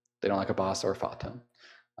 They don't like Abbas or Fatah.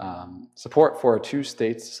 Support for a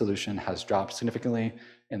two-state solution has dropped significantly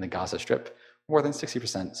in the Gaza Strip, more than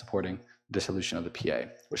 60% supporting the dissolution of the PA,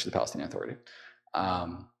 which is the Palestinian Authority.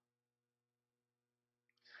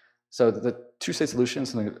 So the two-state solution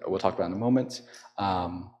is something we'll talk about in a moment.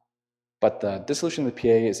 But the dissolution of the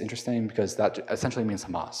PA is interesting because that essentially means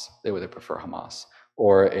Hamas. They would prefer Hamas.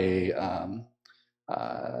 Or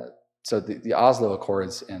so the Oslo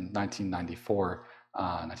Accords in 1994,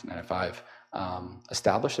 1995,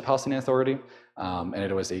 established the Palestinian Authority, and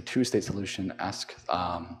it was a two-state solution-esque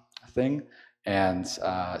thing. And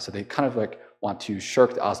so they kind of like want to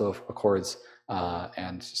shirk the Oslo Accords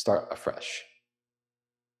and start afresh.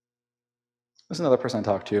 This is another person I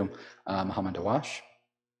talked to, Mohammed Dawash.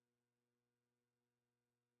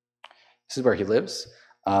 This is where he lives.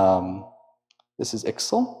 This is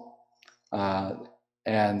Ixal.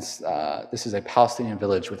 And this is a Palestinian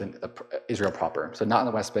village within Israel proper. So not in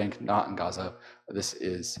the West Bank, not in Gaza. This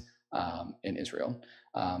is in Israel.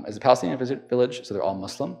 It's a Palestinian village, so they're all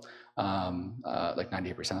Muslim, like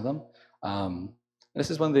 98% of them. This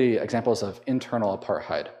is one of the examples of internal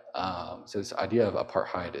apartheid. So this idea of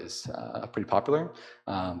apartheid is pretty popular.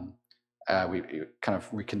 It kind of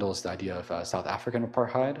rekindles the idea of South African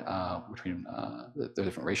apartheid between the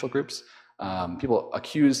different racial groups. People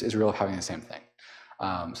accuse Israel of having the same thing.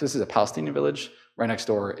 So this is a Palestinian village. Right next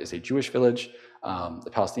door is a Jewish village. The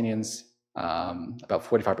Palestinians, about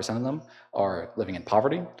 45% of them are living in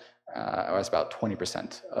poverty, whereas about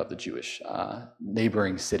 20% of the Jewish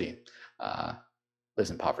neighboring city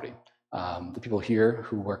lives in poverty. The people here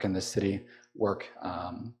who work in this city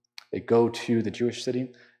they go to the Jewish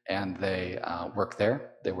city and they work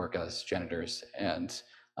there. They work as janitors and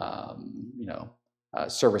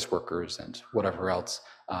service workers and whatever else,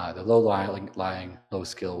 the low-lying,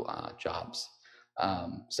 low-skill jobs.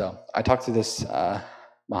 So I talked to this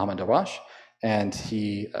Mohammed Dawash, and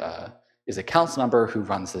he is a council member who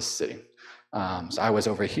runs this city. So I was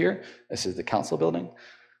over here. This is the council building.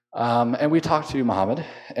 And we talked to Mohammed,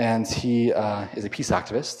 and he is a peace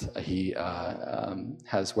activist. He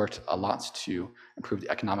has worked a lot to improve the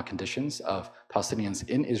economic conditions of Palestinians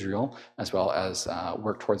in Israel, as well as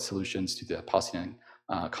work towards solutions to the Palestinian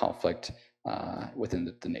conflict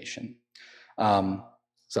within the nation.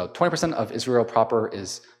 So 20% of Israel proper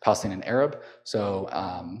is Palestinian Arab. So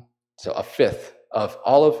a fifth of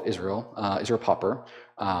all of Israel, Israel proper,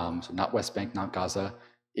 so not West Bank, not Gaza,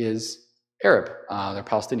 is Arab. They're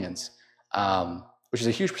Palestinians, which is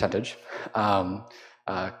a huge percentage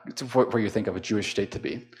where you think of a Jewish state to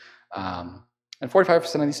be. And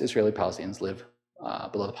 45% of these Israeli Palestinians live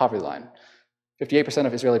below the poverty line. 58%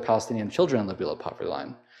 of Israeli Palestinian children live below the poverty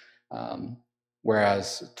line,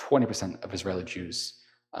 whereas 20% of Israeli Jews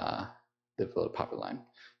live below the poverty line.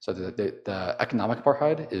 So the economic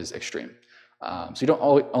apartheid is extreme. So you don't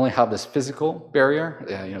only have this physical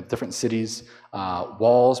barrier, different cities,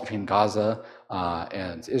 walls between Gaza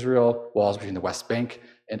and Israel, walls between the West Bank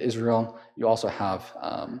and Israel. You also have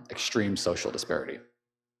extreme social disparity.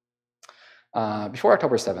 Before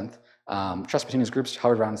October 7th, trust between these groups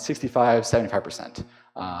hovered around 65, 75%.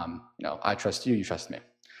 I trust you, you trust me.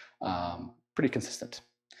 Pretty consistent.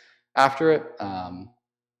 After it,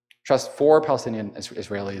 trust for Palestinian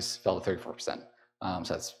Israelis fell to 34%.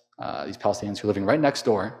 So that's these Palestinians who are living right next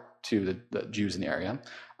door to the Jews in the area.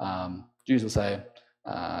 Jews will say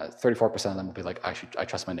 34% of them will be like, I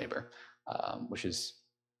trust my neighbor, which is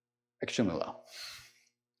extremely low.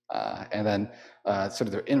 And then sort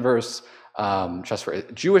of the inverse, trust for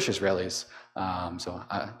Jewish Israelis, so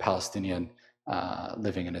Palestinian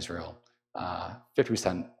living in Israel,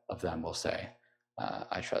 50% of them will say,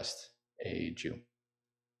 I trust a Jew.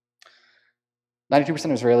 92%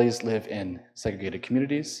 of Israelis live in segregated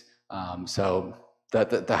communities. So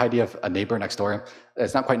the idea of a neighbor next door,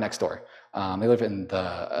 it's not quite next door. They live in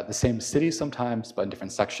the same city sometimes, but in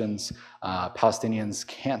different sections. Palestinians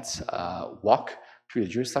can't walk through the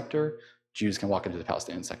Jewish sector. Jews can walk into the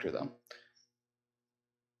Palestinian sector, though.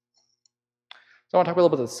 So I want to talk a little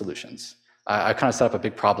bit about the solutions. I kind of set up a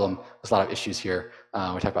big problem. There's a lot of issues here.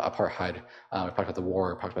 We talked about apartheid. We talked about the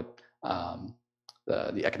war. We talked about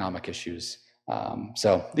the economic issues.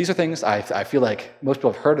 So these are things I feel like most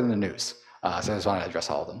people have heard in the news. So I just wanted to address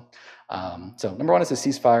all of them. So number one is a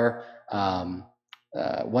ceasefire,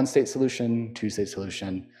 one-state solution, two-state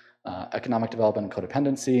solution, economic development and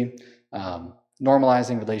codependency,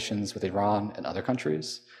 normalizing relations with Iran and other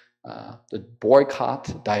countries, the boycott,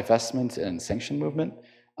 divestment, and sanction movement,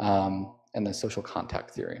 and the social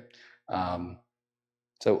contact theory.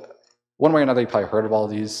 So one way or another, you probably heard of all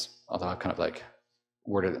of these, although I've kind of like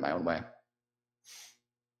worded it in my own way.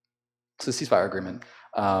 So the ceasefire agreement,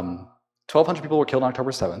 1,200 people were killed on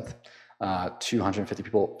October 7th. 250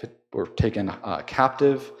 people were taken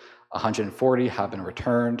captive. 140 have been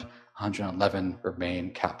returned. 111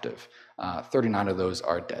 remain captive. 39 of those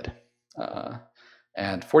are dead.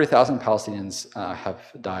 And 40,000 Palestinians have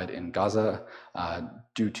died in Gaza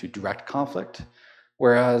due to direct conflict,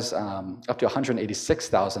 whereas up to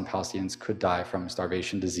 186,000 Palestinians could die from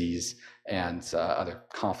starvation, disease, and other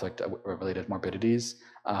conflict-related morbidities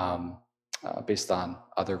based on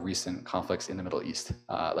other recent conflicts in the Middle East,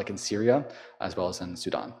 like in Syria, as well as in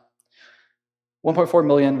Sudan. 1.4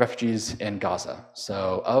 million refugees in Gaza.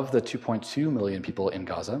 So of the 2.2 million people in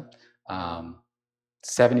Gaza,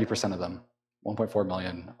 70% of them, 1.4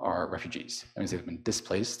 million, are refugees. That means they've been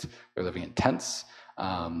displaced. They're living in tents.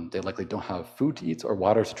 They likely don't have food to eat or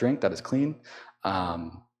water to drink that is clean.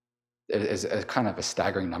 It is a kind of a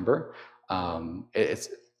staggering number. It's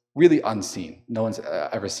really unseen. No one's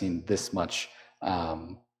ever seen this much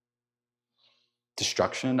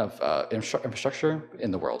destruction of infrastructure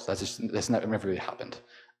in the world. That's never really happened.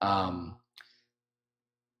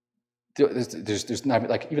 There's not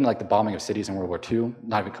like even like the bombing of cities in World War II,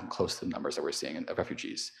 not even come close to the numbers that we're seeing of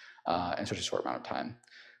refugees in such a short amount of time.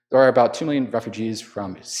 There are about 2 million refugees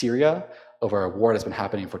from Syria over a war that's been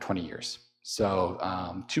happening for 20 years. So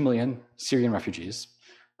 2 million Syrian refugees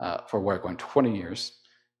for a war going 20 years.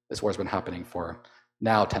 This war has been happening for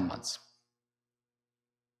now 10 months.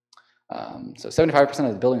 So 75%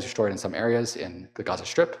 of the buildings are destroyed in some areas in the Gaza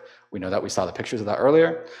Strip. We know that. We saw the pictures of that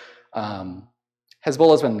earlier.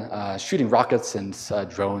 Hezbollah has been shooting rockets and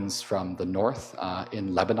drones from the north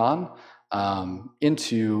in Lebanon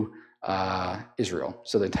into Israel.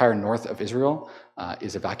 So the entire north of Israel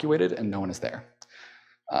is evacuated and no one is there.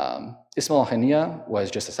 Ismail Haniyeh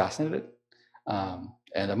was just assassinated.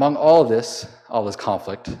 And among all this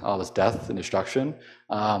conflict, all this death and destruction,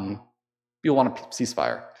 people want a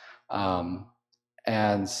ceasefire.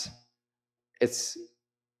 And it's,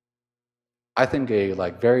 I think,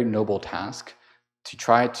 a very noble task to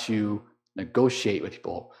try to negotiate with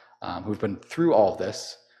people who've been through all of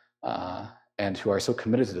this and who are so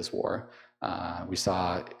committed to this war. We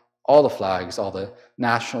saw all the flags, all the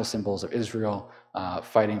national symbols of Israel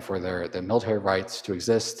fighting for their military rights to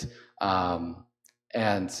exist,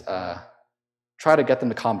 and try to get them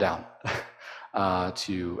to calm down,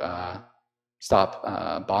 to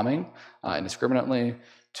stop bombing indiscriminately,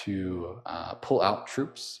 to pull out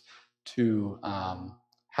troops, to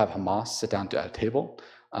have Hamas sit down at a table.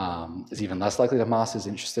 It's even less likely that Hamas is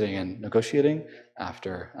interested in negotiating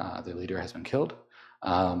after the leader has been killed.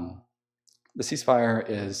 The ceasefire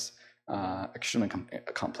is extremely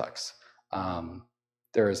complex.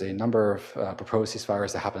 There is a number of proposed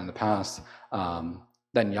ceasefires that happened in the past.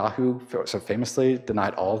 Netanyahu so famously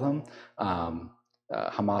denied all of them.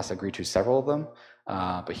 Hamas agreed to several of them.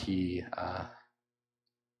 but he,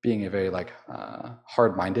 being a very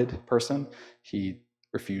hard-minded person, he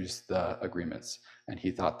refused the agreements, and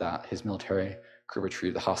he thought that his military could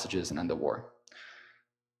retrieve the hostages and end the war.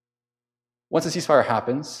 Once a ceasefire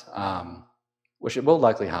happens, which it will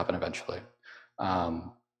likely happen eventually,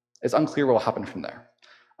 it's unclear what will happen from there.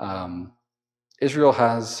 Israel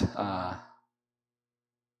has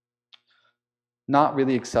not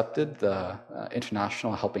really accepted the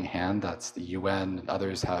international helping hand that the UN and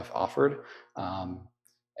others have offered,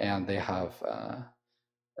 and they have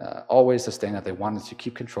always sustained that they wanted to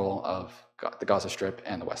keep control of the Gaza Strip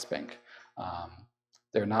and the West Bank.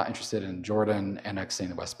 They're not interested in Jordan annexing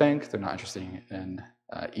the West Bank. They're not interested in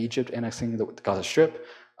Egypt annexing the Gaza Strip.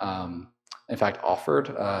 In fact, offered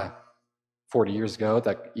 40 years ago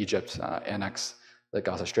that Egypt annex the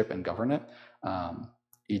Gaza Strip and govern it.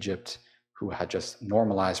 Egypt, who had just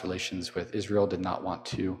normalized relations with Israel, did not want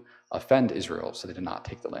to offend Israel, so they did not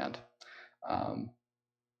take the land.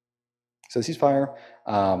 So the ceasefire,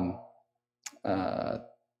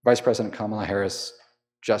 Vice President Kamala Harris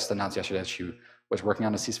just announced yesterday that she was working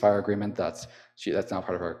on a ceasefire agreement. That's now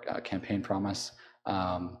part of her campaign promise.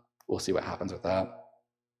 We'll see what happens with that.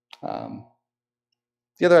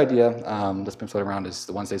 The other idea that's been floating around is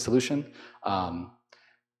the one-state solution.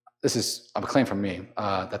 This is a claim from me,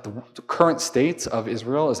 that the current state of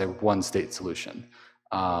Israel is a one-state solution.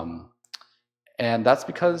 And that's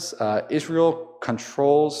because Israel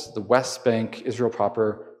controls the West Bank, Israel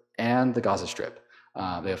proper, and the Gaza Strip.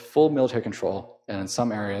 They have full military control, and in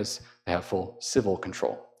some areas, they have full civil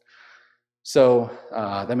control. So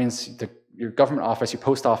that means your government office, your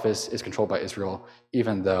post office is controlled by Israel,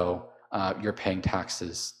 even though you're paying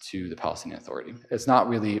taxes to the Palestinian Authority. It doesn't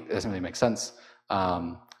really make sense.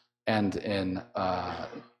 And in the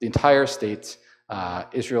entire state,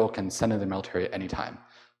 Israel can send in the military at any time.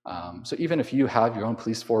 So even if you have your own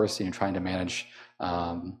police force and you're trying to manage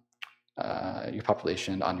your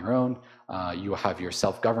population on your own, you have your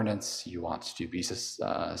self-governance, you want to be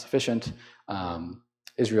sufficient,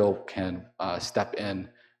 Israel can step in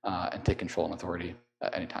and take control and authority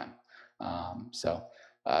at any time. So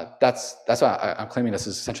that's why I'm claiming this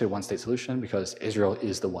is essentially a one-state solution, because Israel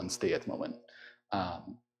is the one state at the moment.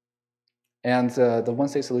 And the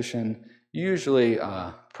one-state solution usually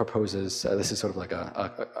proposes, this is sort of like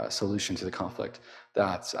a solution to the conflict,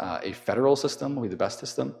 that a federal system will be the best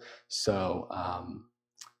system. So,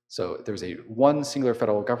 so there's one singular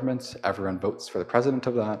federal government, everyone votes for the president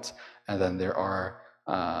of that, and then there are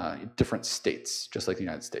different states, just like the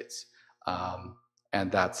United States.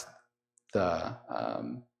 And that's the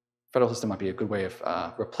federal system might be a good way of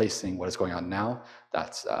replacing what is going on now,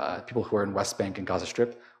 that people who are in West Bank and Gaza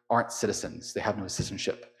Strip aren't citizens. They have no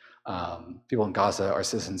citizenship. People in Gaza are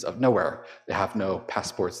citizens of nowhere. They have no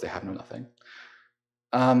passports. They have no nothing.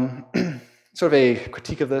 Sort of a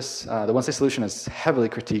critique of this, the one-state solution is heavily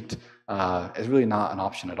critiqued. It's really not an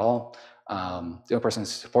option at all. The only person who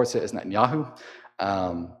supports it is Netanyahu.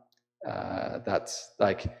 That's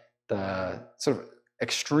like the sort of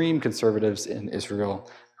extreme conservatives in Israel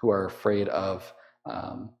who are afraid of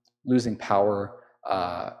losing power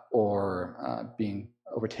or being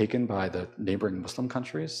overtaken by the neighboring Muslim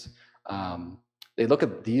countries. They look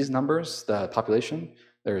at these numbers, the population.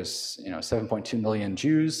 There's 7.2 million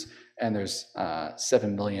Jews, and there's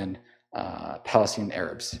 7 million Palestinian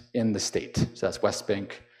Arabs in the state. So that's West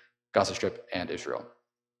Bank, Gaza Strip, and Israel.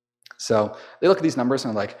 So they look at these numbers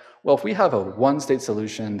and are like, well, if we have a one-state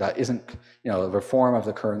solution that isn't, a reform of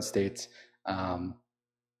the current state,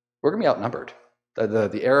 we're going to be outnumbered.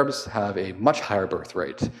 The Arabs have a much higher birth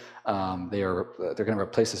rate. They're going to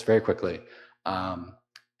replace us very quickly,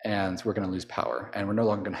 and we're going to lose power. And we're no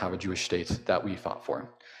longer going to have a Jewish state that we fought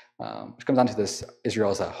for. Which comes down to this: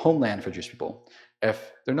 Israel is a homeland for Jewish people.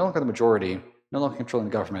 If they're no longer the majority, no longer controlling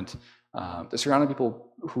the government, the surrounding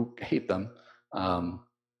people who hate them,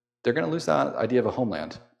 they're going to lose that idea of a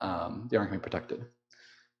homeland. They aren't going to be protected.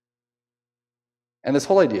 And this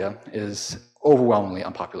whole idea is overwhelmingly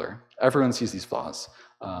unpopular. Everyone sees these flaws.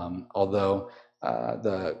 Although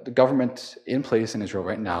the government in place in Israel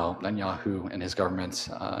right now, Netanyahu and his government,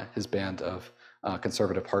 his band of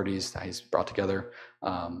conservative parties that he's brought together,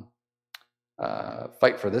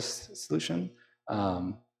 fight for this solution,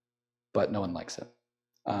 but no one likes it.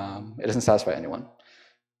 It doesn't satisfy anyone.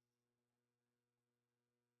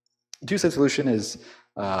 The two-state solution is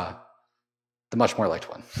the much more liked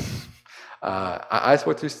one. I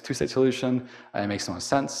support the two-state solution. It makes no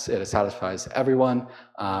sense. It satisfies everyone.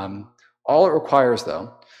 All it requires,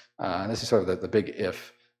 though, and this is sort of the big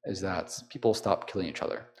if, is that people stop killing each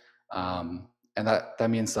other. And that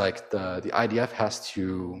means like the IDF has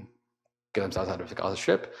to get themselves out of the Gaza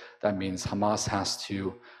Strip. That means Hamas has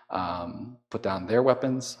to put down their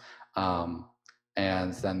weapons,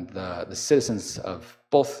 and then the citizens of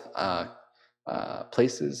both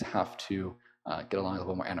places have to get along a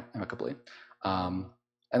little more amicably.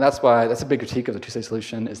 And that's a big critique of the two-state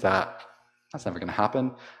solution, is that that's never going to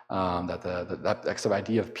happen. That that sort of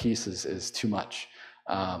idea of peace is too much.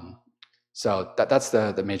 So that's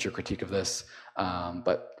the major critique of this,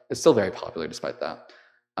 but it's still very popular despite that.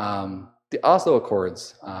 The Oslo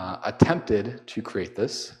Accords attempted to create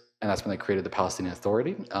this, and that's when they created the Palestinian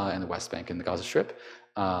Authority in the West Bank and the Gaza Strip.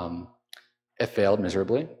 It failed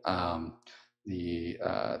miserably.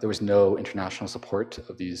 There was no international support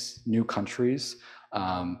of these new countries.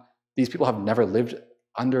 These people have never lived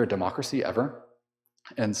under a democracy ever,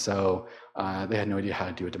 and so they had no idea how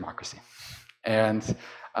to do a democracy. And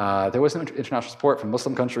there was no international support from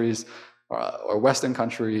Muslim countries or Western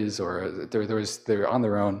countries, or they were on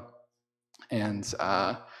their own. And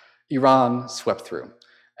Iran swept through,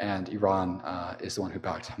 and Iran is the one who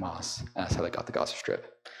backed Hamas, and that's how they got the Gaza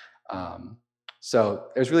Strip. So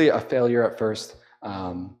it was really a failure at first,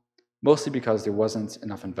 mostly because there wasn't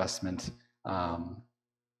enough investment from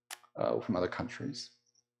other countries.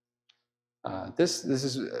 This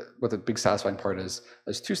is what the big satisfying part is.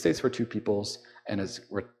 There's two states for two peoples, and it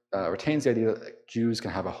retains the idea that Jews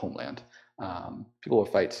can have a homeland. People will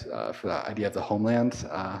fight for that idea of the homeland,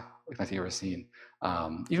 like nothing you've ever seen.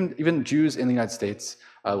 Even Jews in the United States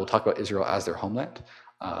will talk about Israel as their homeland.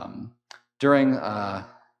 During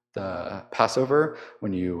the Passover,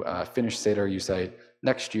 when you finish Seder, you say,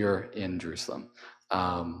 "Next year in Jerusalem."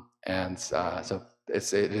 So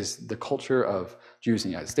it is the culture of Jews in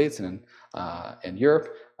the United States and in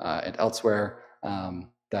Europe and elsewhere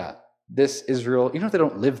that this Israel, even if they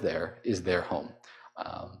don't live there, is their home.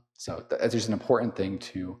 So that's just an important thing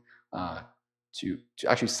to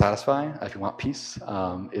actually satisfy if you want peace,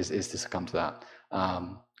 is to succumb to that.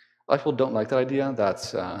 A lot of people don't like that idea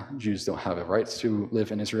that Jews don't have a right to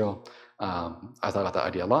live in Israel. I thought about that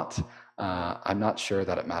idea a lot. I'm not sure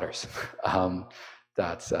that it matters.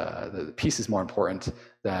 That the peace is more important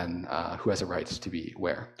than who has a right to be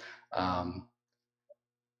where.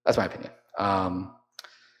 That's my opinion.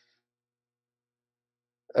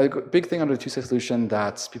 A big thing under the two-state solution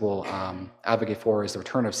that people advocate for is the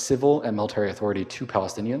return of civil and military authority to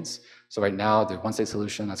Palestinians. So right now, the one-state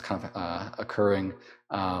solution that's kind of occurring.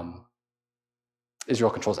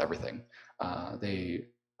 Israel controls everything. They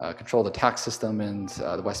control the tax system in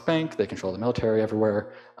the West Bank. They control the military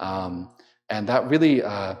everywhere. And that really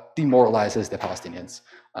demoralizes the Palestinians.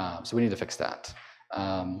 So we need to fix that.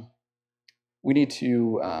 We need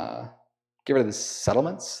to get rid of the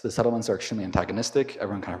settlements. The settlements are extremely antagonistic.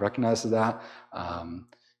 Everyone kind of recognizes that.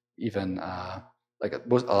 Even a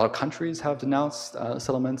lot of countries have denounced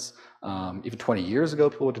settlements. Even 20 years ago,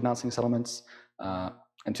 people were denouncing settlements.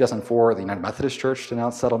 In 2004, the United Methodist Church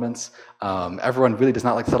denounced settlements. Everyone really does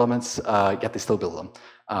not like settlements, yet they still build them.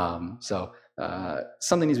 So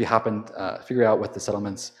something needs to happen, figure out with the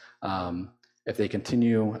settlements. If they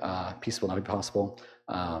continue, peace will not be possible.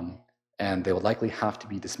 And they will likely have to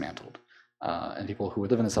be dismantled. And people who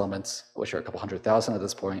would live in the settlements, which are a couple 100,000 at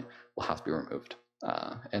this point, will have to be removed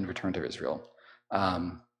and returned to Israel.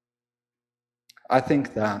 I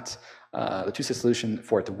think that the two-state solution,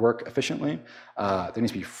 for it to work efficiently, there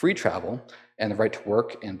needs to be free travel and the right to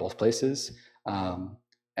work in both places,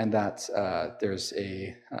 and that there's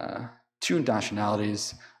two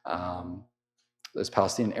nationalities. There's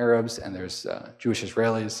Palestinian Arabs and there's Jewish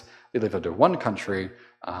Israelis. They live under one country,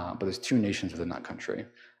 but there's two nations within that country.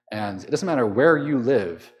 And it doesn't matter where you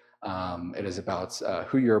live, it is about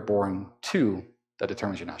who you're born to that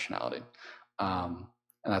determines your nationality. And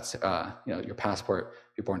that's your passport.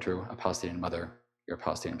 If you're born to a Palestinian mother, your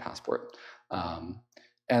Palestinian passport.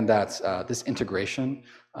 And that's this integration,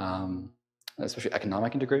 especially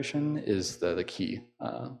economic integration, is the key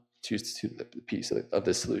to the piece of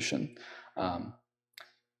this solution.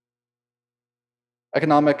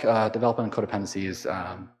 Economic development and codependency is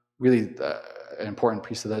really an important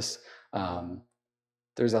piece of this.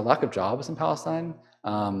 There's a lack of jobs in Palestine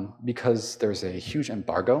because there's a huge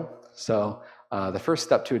embargo. So the first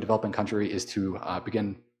step to a developing country is to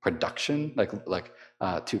begin production,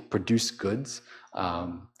 to produce goods.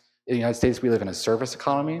 In the United States, we live in a service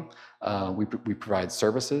economy. We provide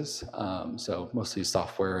services, so mostly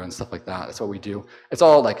software and stuff like that. That's what we do. It's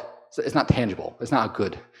all it's not tangible. It's not a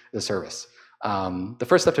good, it's a service. The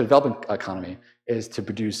first step to a developing economy is to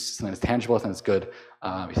produce something that's tangible, something that's good.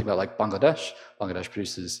 You think about Bangladesh. Bangladesh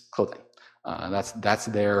produces clothing. And that's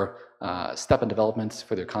their step in development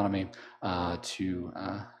for the economy to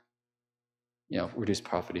reduce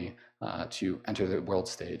poverty to enter the world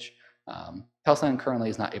stage. Palestine currently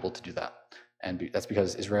is not able to do that, and that's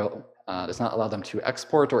because Israel does not allow them to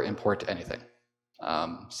export or import anything.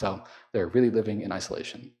 So they're really living in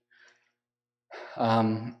isolation.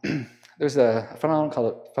 There's a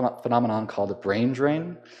phenomenon called a brain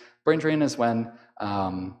drain. Brain drain is when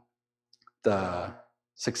the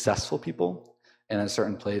successful people in a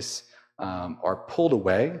certain place are pulled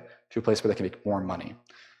away to a place where they can make more money.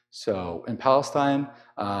 So in Palestine,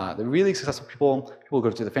 the really successful people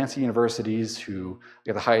go to the fancy universities, who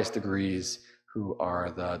get the highest degrees, who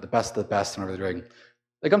are the best of the best in whatever they're doing.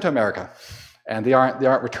 They come to America, and they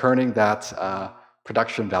aren't returning that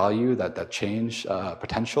production value, that change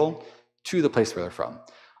potential to the place where they're from,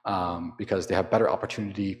 because they have better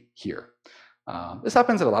opportunity here. This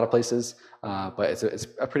happens in a lot of places, but it's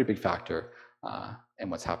a pretty big factor in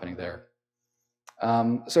what's happening there.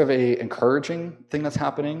 Sort of a encouraging thing that's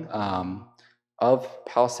happening of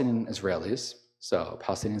Palestinian Israelis, so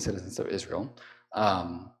Palestinian citizens of Israel.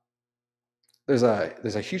 There's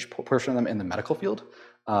a huge portion of them in the medical field.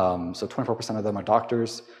 So 24% of them are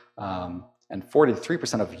doctors, and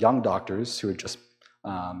 43% of young doctors who are just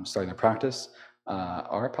starting their practice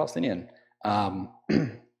are Palestinian,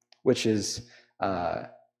 which is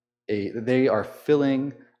they are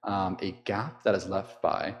filling a gap that is left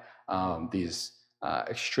by these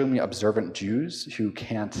extremely observant Jews who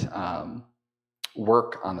can't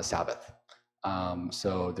work on the Sabbath.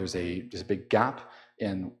 So there's a big gap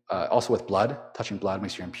in also with blood. Touching blood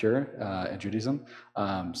makes you impure in Judaism.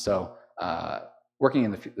 So working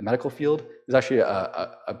in the medical field is actually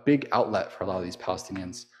a big outlet for a lot of these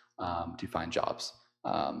Palestinians to find jobs.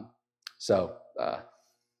 So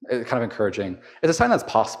it's kind of encouraging. It's a sign that's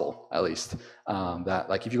possible, at least, that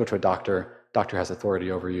like if you go to a doctor has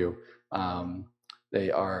authority over you. They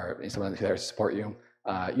are someone there to support you.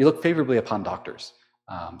 You look favorably upon doctors.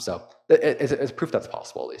 So it's proof that's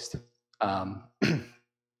possible, at least.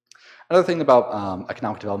 Another thing about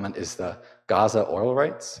economic development is the Gaza oil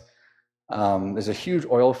rights. There's a huge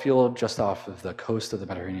oil field just off of the coast of the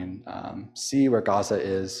Mediterranean Sea where Gaza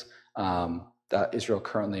is, that Israel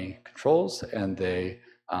currently controls, and they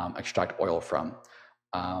extract oil from.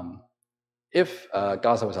 If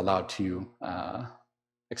Gaza was allowed to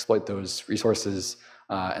exploit those resources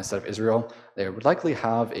instead of Israel, they would likely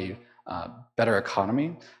have a better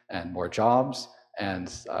economy and more jobs,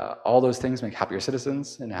 and all those things make happier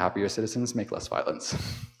citizens, and happier citizens make less violence.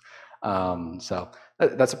 So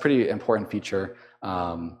that's a pretty important feature,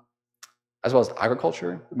 as well as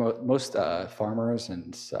agriculture. Most farmers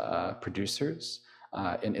and producers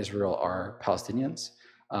in Israel are Palestinians.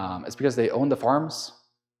 It's because they own the farms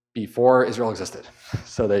before Israel existed,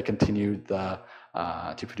 so they continued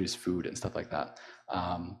to produce food and stuff like that.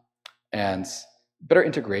 And better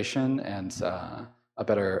integration and a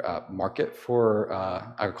better market for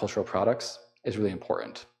agricultural products is really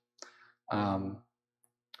important.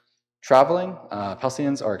 Traveling,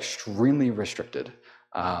 Palestinians are extremely restricted.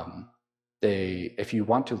 If you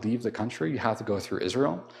want to leave the country, you have to go through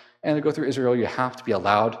Israel. And to go through Israel, you have to be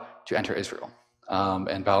allowed to enter Israel. And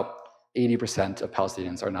about 80% of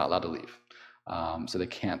Palestinians are not allowed to leave. So they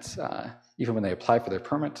can't, even when they apply for their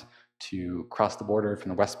permit to cross the border from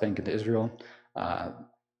the West Bank into Israel, 80%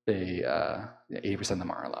 of them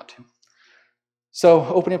aren't allowed to. So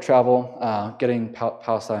opening up travel, getting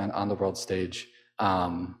Palestine on the world stage,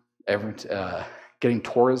 getting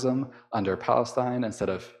tourism under Palestine instead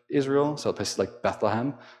of Israel. So places like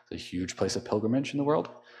Bethlehem, it's a huge place of pilgrimage in the world.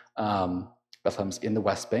 Bethlehem's in the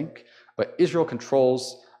West Bank, but Israel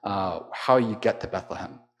controls how you get to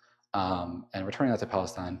Bethlehem. And returning that to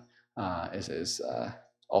Palestine is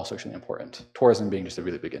also extremely important. Tourism being just a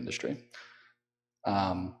really big industry.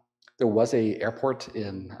 There was an airport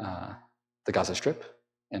in the Gaza Strip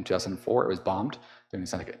in 2004. It was bombed during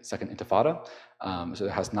the Second Intifada. So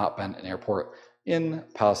there has not been an airport in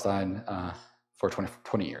Palestine for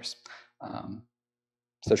 20 years.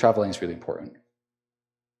 So traveling is really important.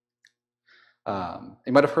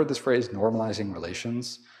 You might have heard this phrase, normalizing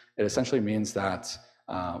relations. It essentially means that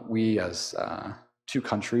we as two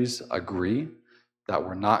countries agree that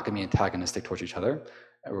we're not going to be antagonistic towards each other,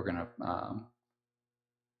 and we're going to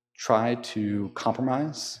try to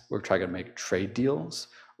compromise. We're trying to make trade deals.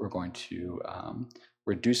 We're going to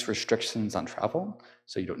reduce restrictions on travel,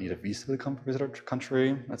 so you don't need a visa to come visit our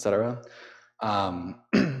country, etc.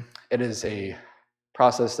 It is a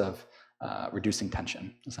process of reducing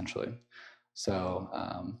tension, essentially. So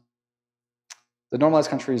the normalized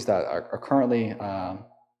countries that are currently,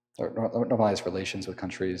 or normalized relations with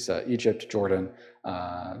countries, Egypt, Jordan,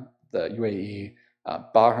 the UAE,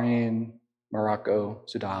 Bahrain, Morocco,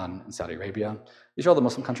 Sudan, and Saudi Arabia. These are all the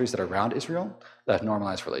Muslim countries that are around Israel that have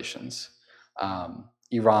normalized relations.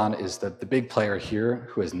 Iran is the big player here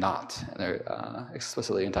who is not, and they're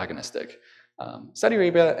explicitly antagonistic. Saudi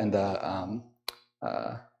Arabia and the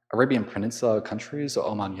Arabian Peninsula countries, so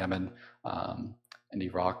Oman, Yemen, and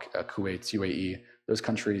Iraq, Kuwait, UAE, those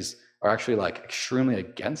countries are actually like extremely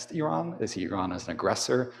against Iran. They see Iran as an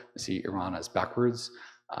aggressor. They see Iran as backwards.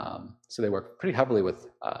 So they work pretty heavily with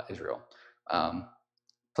Israel.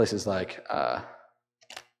 Places like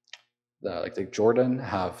Jordan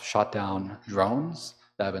have shot down drones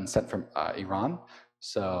that have been sent from Iran.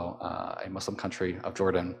 So a Muslim country of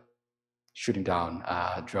Jordan shooting down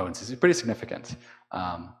drones is pretty significant.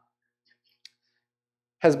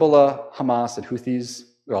 Hezbollah, Hamas, and Houthis,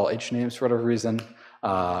 they're all H names for whatever reason,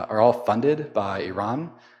 are all funded by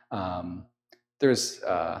Iran. There's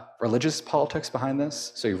religious politics behind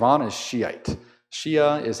this. So Iran is Shiite.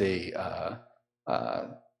 Shia is a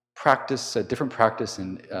different practice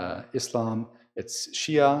in Islam. It's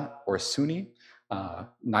Shia or Sunni.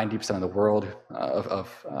 90% of the world of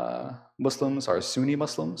Muslims are Sunni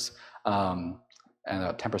Muslims, and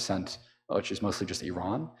 10%, which is mostly just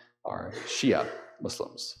Iran, are Shia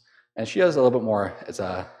Muslims. And Shia is a little bit more, it's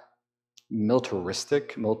a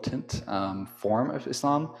militant form of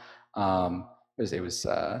Islam. It was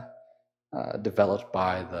developed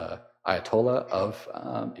by the Ayatollah of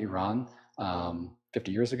Iran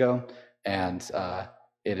 50 years ago, and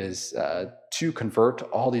it is to convert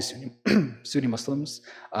all these Sunni Muslims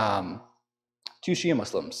to Shia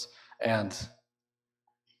Muslims. And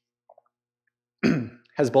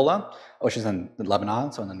Hezbollah, which is in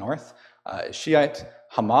Lebanon, so in the north, is Shiite.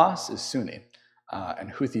 Hamas is Sunni,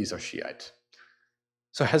 and Houthis are Shiite.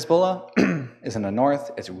 So Hezbollah is in the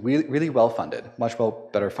north. It's really, really well funded, much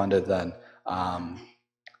better funded than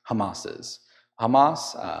Hamas is.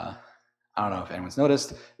 Hamas, I don't know if anyone's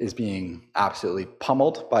noticed, is being absolutely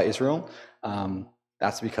pummeled by Israel.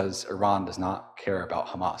 That's because Iran does not care about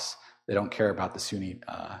Hamas. They don't care about the Sunni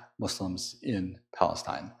Muslims in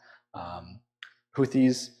Palestine.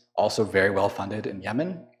 Houthis, also very well funded in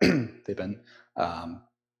Yemen. They've been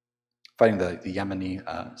fighting the Yemeni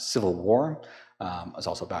civil war, is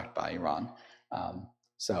also backed by Iran.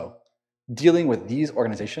 So dealing with these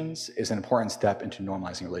organizations is an important step into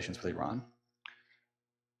normalizing relations with Iran.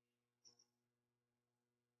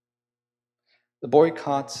 The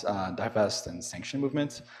boycott, divest, and sanction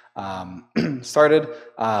movement started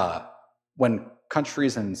when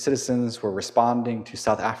countries and citizens were responding to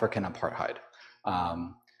South African apartheid.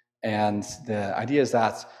 And the idea is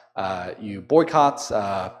that you boycott,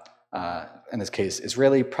 in this case,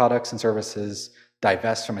 Israeli products and services,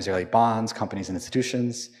 divest from Israeli bonds, companies, and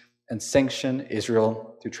institutions, and sanction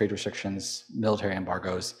Israel through trade restrictions, military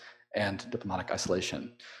embargoes, and diplomatic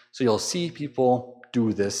isolation. So you'll see people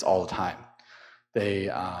do this all the time.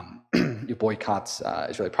 They you boycott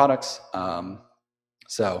Israeli products.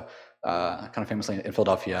 So kind of famously in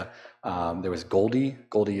Philadelphia, there was Goldie.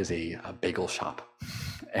 Goldie is a bagel shop,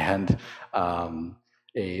 and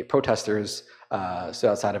protesters stood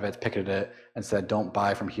outside of it, picketed it, and said, "Don't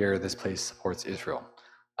buy from here. This place supports Israel."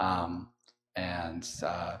 And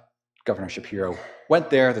Governor Shapiro went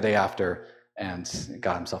there the day after and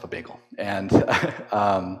got himself a bagel. And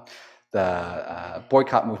the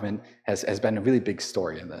boycott movement has been a really big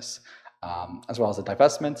story in this, as well as the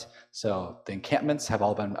divestment. So the encampments have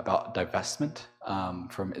all been about divestment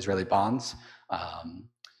from Israeli bonds,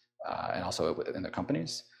 and also in their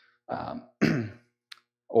companies,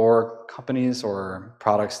 or companies or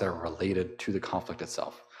products that are related to the conflict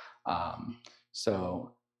itself.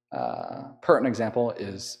 So pertinent example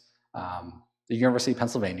is the University of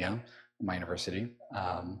Pennsylvania, my university,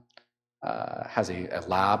 has a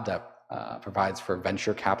lab that provides for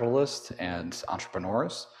venture capitalists and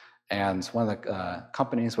entrepreneurs. And one of the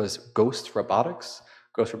companies was Ghost Robotics.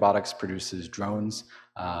 Ghost Robotics produces drones,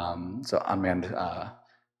 so unmanned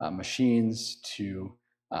machines to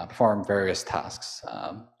perform various tasks.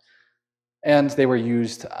 And they were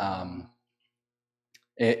used by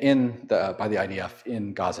the IDF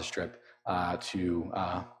in Gaza Strip to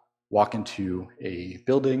walk into a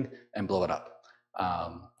building and blow it up.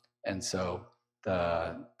 And so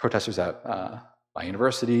the protesters at my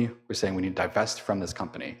university were saying we need to divest from this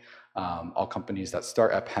company. All companies that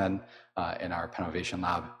start at Penn in our Penn Innovation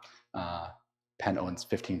Lab, Penn owns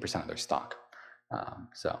 15% of their stock.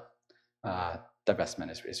 So divestment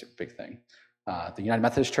is a big thing. The United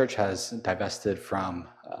Methodist Church has divested from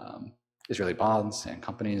Israeli bonds and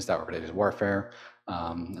companies that were related to warfare,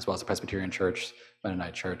 as well as the Presbyterian Church,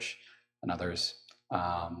 Mennonite Church, and others.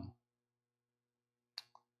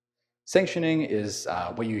 Sanctioning is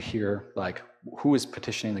what you hear, like who is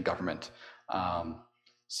petitioning the government.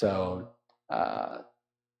 So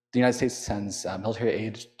the United States sends military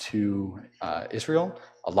aid to Israel,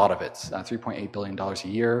 a lot of it, $3.8 billion a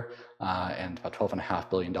year, and about $12.5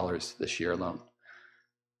 billion this year alone.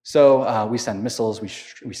 So we send missiles,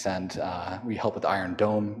 we help with the Iron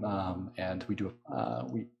Dome, and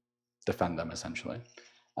we defend them essentially.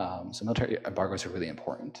 So military embargoes are really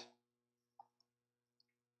important.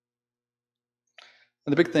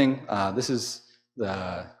 And the big thing, this is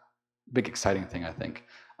the big exciting thing, I think.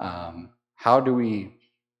 How do we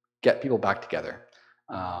get people back together?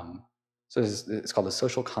 So it's called the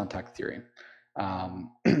social contact theory. And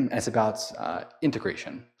it's about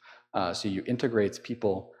integration. So you integrate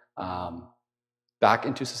people back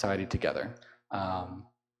into society together.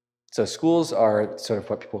 So schools are sort of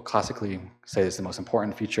what people classically say is the most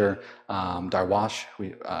important feature. Darwash,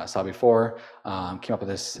 we saw before, came up with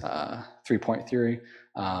this three-point theory.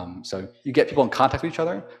 So you get people in contact with each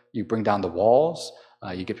other, you bring down the walls,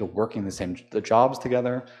 you get people working the jobs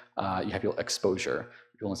together, you have people exposure,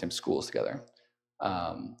 people in the same schools together.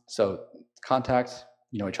 So contact,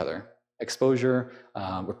 you know each other. Exposure,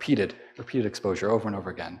 repeated exposure over and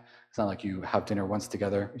over again. It's not like you have dinner once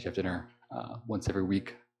together, you have dinner once every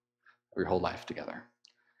week, your whole life together.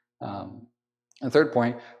 And the third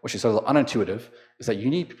point, which is sort of unintuitive, is that you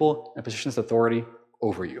need people in positions of authority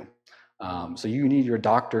over you. So you need your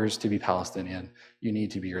doctors to be Palestinian, you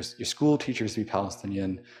need to be your school teachers to be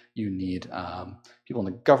Palestinian, you need people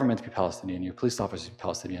in the government to be Palestinian, your police officers to be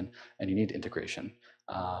Palestinian, and you need integration.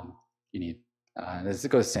 You need, and it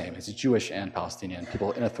goes the same, it's Jewish and Palestinian,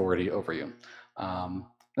 people in authority over you. And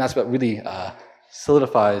that's what really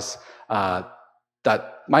solidifies that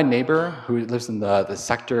my neighbor who lives in the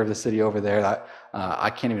sector of the city over there that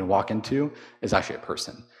I can't even walk into is actually a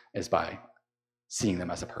person, is by seeing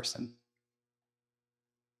them as a person.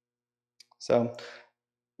 So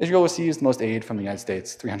Israel receives the most aid from the United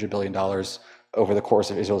States, $300 billion over the course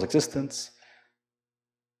of Israel's existence.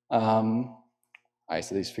 I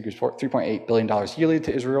said these figures before, $3.8 billion yearly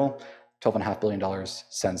to Israel, $12.5 billion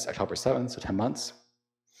since October 7th, so 10 months.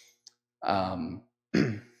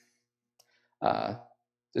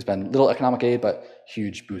 There's been little economic aid, but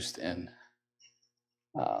huge boost in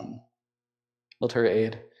military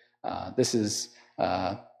aid. This is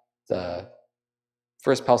the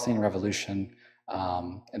first Palestinian revolution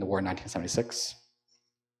in the war in 1976.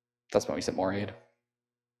 That's when we sent more aid.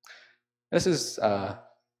 This is the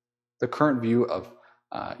current view of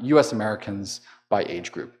US Americans by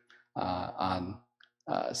age group on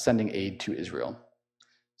sending aid to Israel.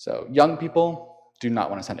 So young people do not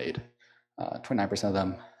want to send aid. 29% of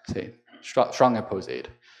them say strongly oppose aid.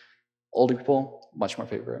 Older people, much more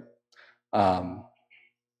favor it,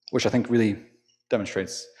 which I think really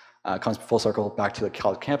demonstrates, comes full circle back to the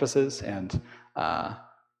college campuses and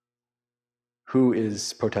who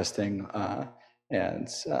is protesting and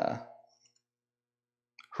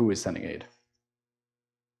who is sending aid.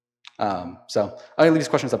 So I'm gonna leave these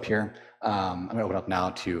questions up here. I'm gonna open up now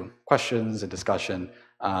to questions and discussion.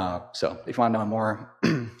 So if you wanna know more,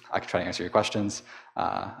 I can try to answer your questions.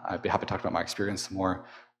 I'd be happy to talk about my experience some more.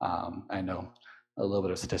 I know a little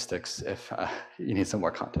bit of statistics if you need some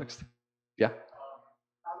more context. Yeah? Out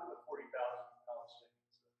of the 40,000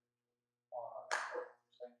 Palestinians,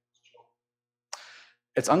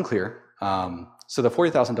 It's unclear. So the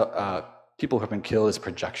 40,000 people who have been killed is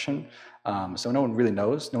projection. So no one really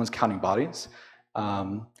knows. No one's counting bodies.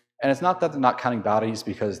 And it's not that they're not counting bodies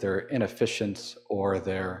because they're inefficient or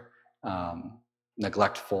they're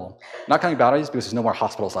neglectful. Not counting bodies because there's no more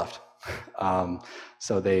hospitals left.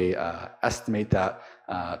 So they estimate that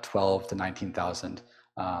 12 to 19,000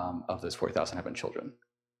 of those 40,000 have been children.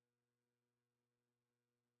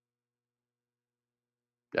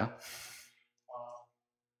 Yeah?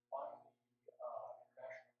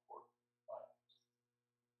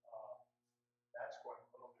 that's going a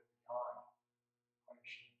little bit beyond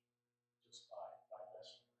punishing just by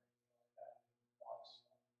divesting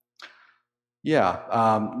Yeah,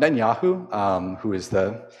 Netanyahu, who is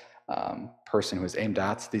the person who is aimed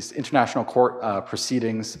at these international court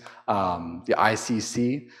proceedings, the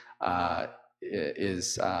ICC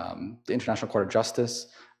is the International Court of Justice.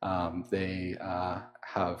 They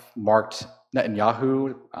have marked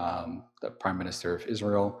Netanyahu, the Prime Minister of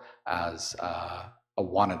Israel, as a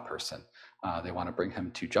wanted person. They want to bring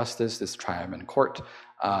him to justice, this try him in court,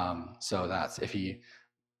 so that if he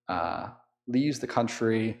leaves the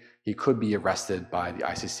country, he could be arrested by the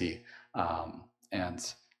ICC.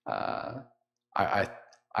 And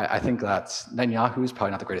I think that Netanyahu is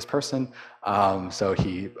probably not the greatest person, so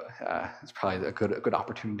he it's probably a good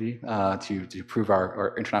opportunity to prove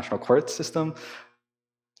our international court system.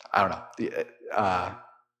 I don't know.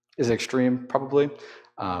 Is it extreme? Probably,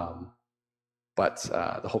 but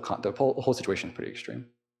the whole situation is pretty extreme.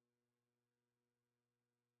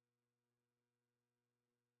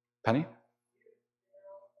 Penny?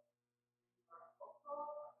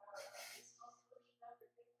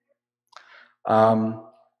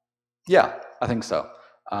 Yeah, I think so.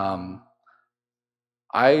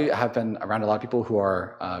 I have been around a lot of people who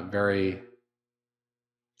are very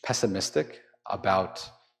pessimistic about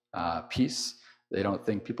peace. They don't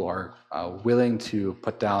think people are willing to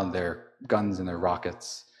put down their guns and their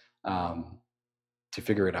rockets to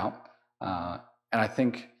figure it out. And I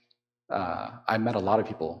think I met a lot of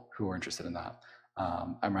people who were interested in that.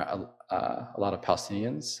 I met a lot of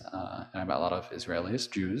Palestinians, and I met a lot of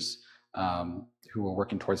Israelis, Jews, who are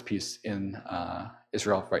working towards peace in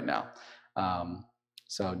Israel right now.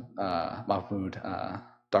 So Mahmoud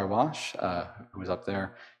Darwash, who is up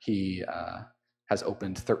there, he has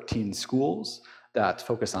opened 13 schools that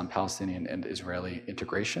focus on Palestinian and Israeli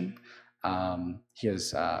integration. He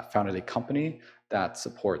has founded a company that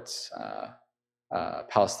supports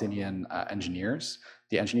Palestinian engineers.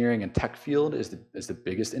 The engineering and tech field is the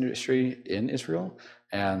biggest industry in Israel,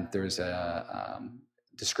 and there's a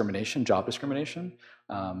job discrimination.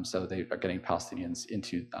 So they are getting Palestinians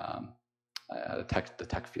into the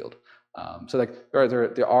tech field. So like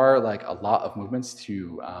there are like a lot of movements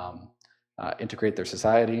to integrate their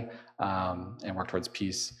society and work towards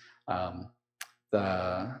peace. I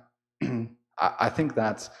think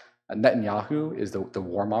that Netanyahu is the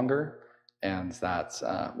warmonger, and that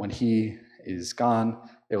when he is gone,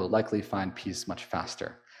 they will likely find peace much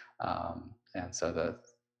faster. And so the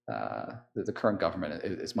current government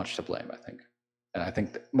is much to blame, I think. And I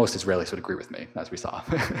think that most Israelis would agree with me, as we saw.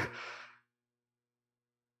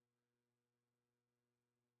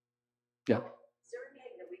 Yeah.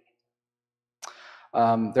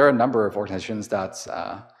 There are a number of organizations that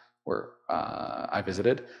I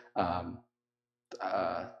visited.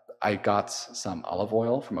 I got some olive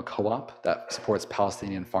oil from a co-op that supports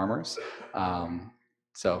Palestinian farmers.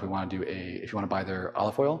 So if you want to buy their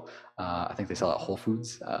olive oil, I think they sell it at Whole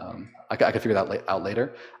Foods. I could figure that out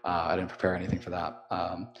later. I didn't prepare anything for that.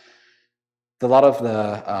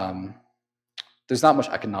 There's not much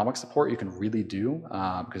economic support you can really do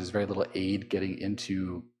because there's very little aid getting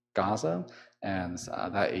into Gaza, and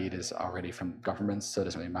that aid is already from governments, so it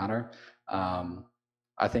doesn't really matter.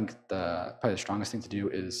 I think probably the strongest thing to do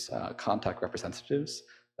is contact representatives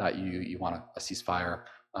that you want a ceasefire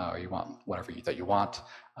or you want whatever that you want.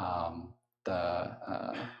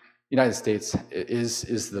 The United States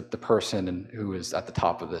is the person who is at the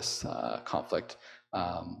top of this conflict.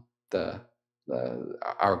 Our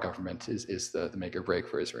government is the make or break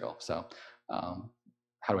for Israel. So how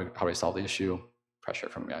do we solve the issue? Pressure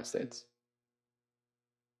from the United States.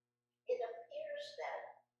 It appears that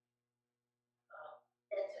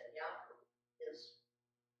Netanyahu is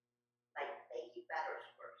like making matters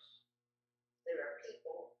worse. There are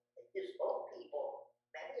people, his own people,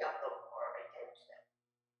 many of them are against him.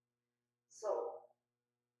 So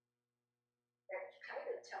that's kind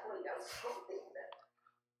of telling us something that.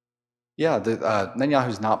 Yeah,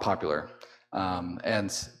 Netanyahu is not popular,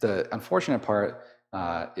 and the unfortunate part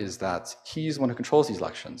is that he's the one who controls these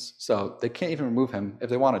elections. So they can't even remove him if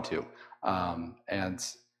they wanted to, and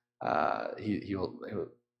he will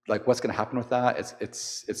like what's going to happen with that?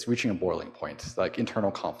 It's reaching a boiling point, like internal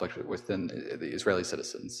conflict within the Israeli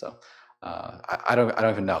citizens. So I don't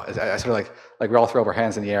even know. I sort of like we all throw up our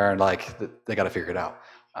hands in the air and like they got to figure it out.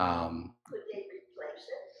 Could they replace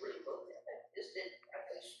it? Remove it? Are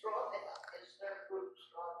they strong enough? Is their group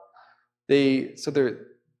strong enough?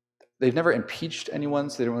 They've never impeached anyone,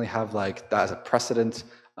 so they don't really have like that as a precedent.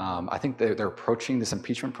 I think they're approaching this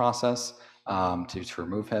impeachment process to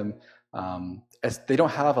remove him. As they don't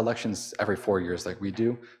have elections every 4 years like we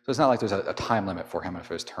do, so it's not like there's a time limit for him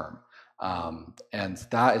for his term. And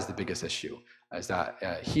that is the biggest issue, is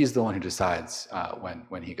that he's the one who decides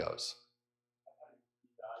when he goes.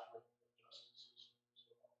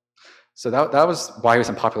 So that was why he was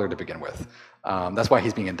unpopular to begin with. That's why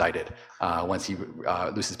he's being indicted once he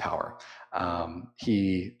loses power.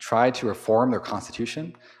 He tried to reform their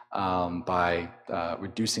constitution by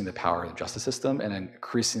reducing the power of the justice system and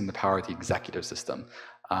increasing the power of the executive system.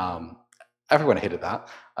 Everyone hated that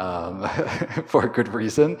for a good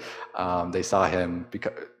reason. They saw him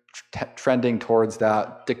trending towards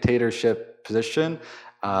that dictatorship position,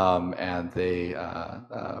 and they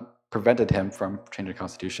prevented him from changing the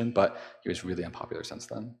constitution, but he was really unpopular since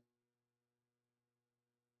then.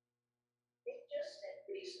 They just said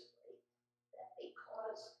recently that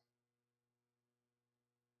because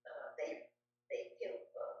they killed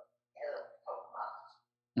head of Hamas,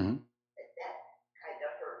 Mhm. that kind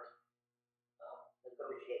of hurt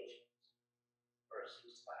negotiations for a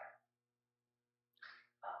ceasefire.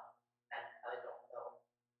 And I don't know.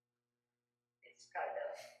 It's kind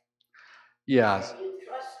of, Yeah. can you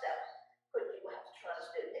trust them? Could you have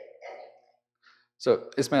trusted him anything? So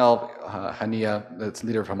Ismail Haniyeh, that's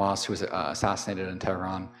leader of Hamas, who was assassinated in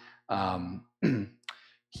Tehran,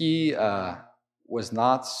 he was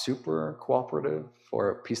not super cooperative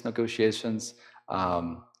for peace negotiations.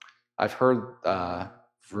 I've heard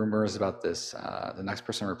rumors about this. The next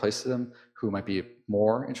person who replaces him, who might be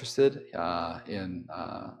more interested in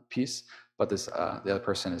peace, but the other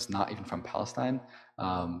person is not even from Palestine.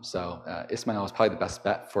 So Ismail is probably the best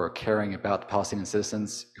bet for caring about the Palestinian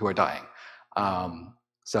citizens who are dying.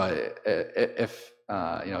 So if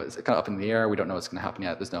it's kind of up in the air, we don't know what's going to happen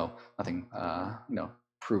yet. There's nothing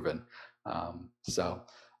proven. So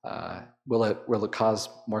will it cause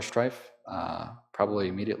more strife? Probably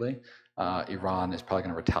immediately. Iran is probably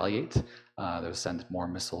going to retaliate. They'll send more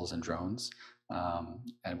missiles and drones,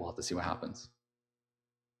 and we'll have to see what happens.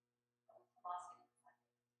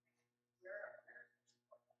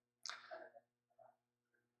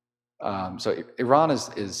 So Iran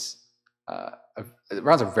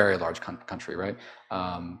Iran's a very large country, right?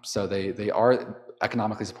 So they are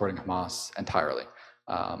economically supporting Hamas entirely.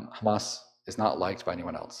 Hamas is not liked by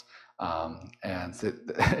anyone else. And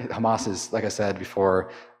Hamas is, like I said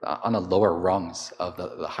before, on the lower rungs of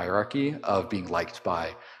the hierarchy of being liked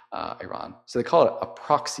by Iran. So they call it a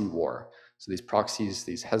proxy war. So these proxies,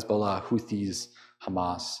 these Hezbollah, Houthis,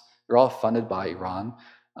 Hamas, they're all funded by Iran.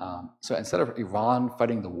 So instead of Iran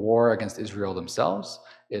fighting the war against Israel themselves,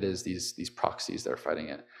 it is these proxies that are fighting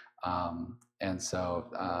it. And so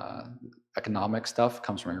economic stuff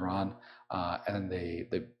comes from Iran, and then they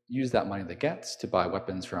use that money they get to buy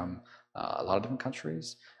weapons from a lot of different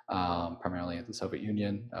countries, primarily the Soviet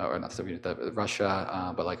Union, or not the Soviet Union,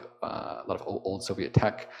 Russia, but like a lot of old Soviet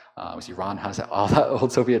tech. Iran has all that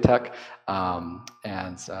old Soviet tech,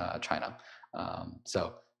 and China.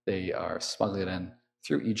 So they are smuggling it in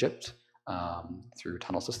through Egypt, through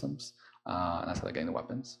tunnel systems, and that's how they're getting the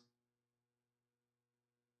weapons.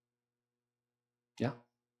 Yeah.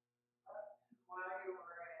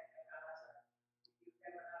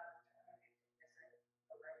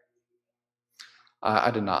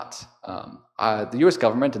 I did not. The U.S.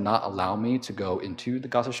 government did not allow me to go into the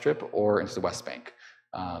Gaza Strip or into the West Bank.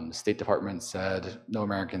 The State Department said no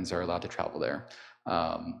Americans are allowed to travel there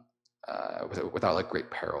without like great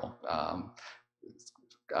peril.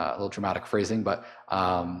 A little dramatic phrasing, but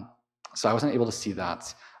so I wasn't able to see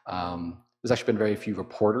that. There's actually been very few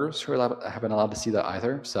reporters who have been allowed to see that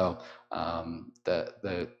either. So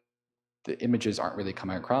the images aren't really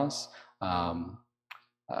coming across.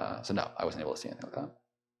 So no, I wasn't able to see anything like that.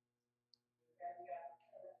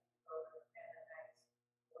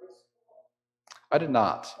 I did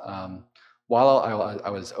not. While I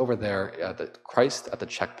was over there, the Christ at the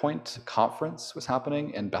Checkpoint conference was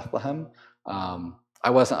happening in Bethlehem. I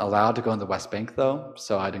wasn't allowed to go in the West Bank though,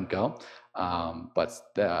 so I didn't go. But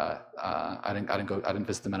I didn't go. I didn't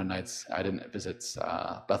visit the Mennonites. I didn't visit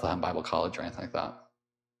Bethlehem Bible College or anything like that.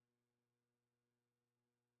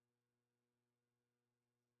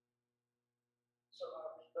 So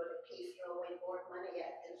are we going to keep throwing more money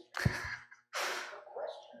at Israel?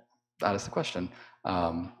 Question. That is the question.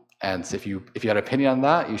 And if you had an opinion on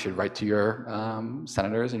that, you should write to your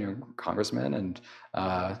senators and your congressmen, and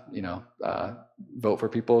vote for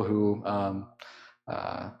people who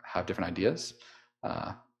have different ideas.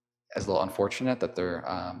 It's a little unfortunate that there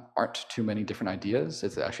aren't too many different ideas.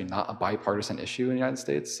 It's actually not a bipartisan issue in the United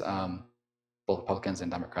States. Both Republicans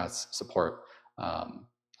and Democrats support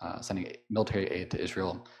sending military aid to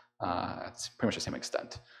Israel. It's pretty much the same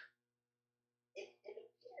extent. It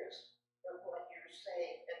appears from what you're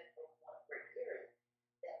saying and from what we're hearing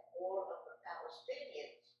that more of the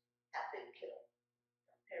Palestinians have been killed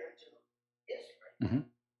compared to Israel. Mm-hmm.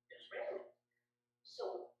 Israeli.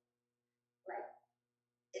 So, like,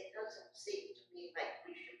 it doesn't seem to me like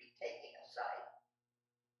we should be taking a side.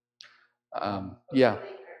 Yeah.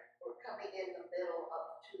 We're coming in the middle of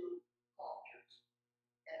two cultures,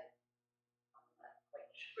 and I'm not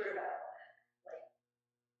quite sure. Like,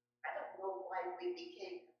 I don't know why we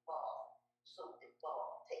became so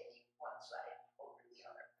involved taking one side over the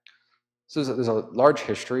other. So there's a large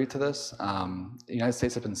history to this. The United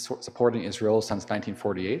States has been supporting Israel since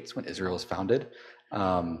 1948, when Israel was founded.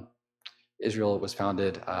 Israel was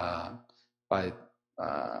founded by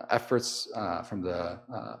efforts from the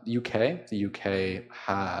UK. The UK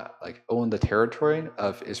had owned the territory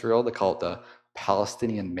of Israel. They call it the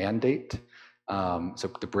Palestinian Mandate. So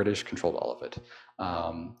the British controlled all of it.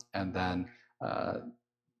 And then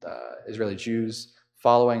the Israeli Jews,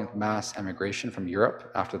 following mass emigration from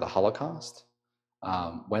Europe after the Holocaust,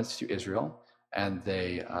 went to Israel, and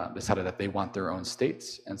they decided that they want their own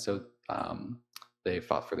states. And so they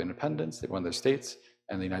fought for their independence, they won their states,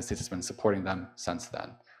 and the United States has been supporting them since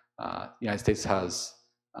then. The United States has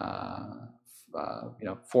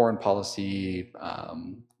foreign policy,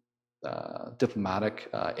 diplomatic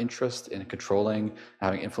interest in controlling,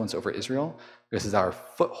 having influence over Israel. This is our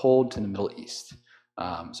foothold to the Middle East.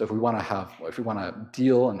 So if we want to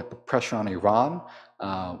deal and put pressure on Iran,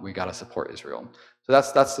 we got to support Israel. So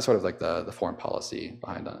that's the sort of the foreign policy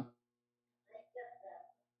behind that.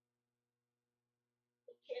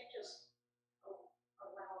 You can't just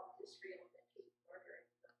allow Israel to keep murdering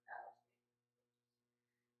the Palestinians.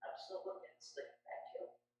 I'm so against that too,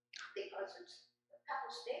 because the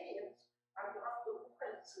Palestinians are not the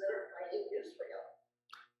ones that are fighting Israel.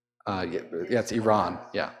 Yeah, it's Iran.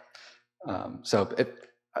 Yeah. So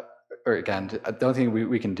again, the only thing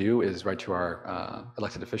we can do is write to our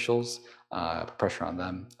elected officials, put pressure on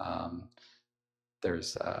them.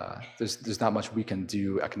 There's not much we can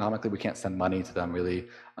do economically. We can't send money to them really,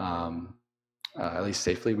 at least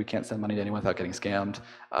safely. We can't send money to anyone without getting scammed.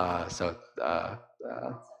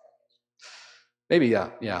 Maybe yeah.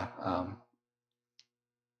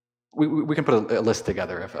 We can put a list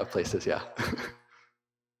together of places. Yeah.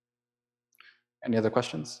 Any other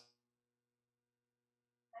questions?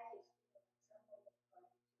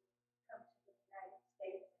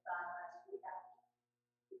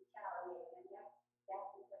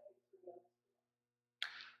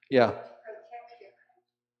 Yeah,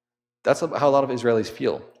 that's how a lot of Israelis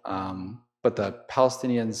feel. But the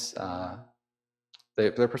Palestinians,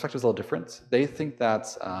 their perspective is a little different. They think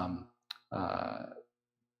that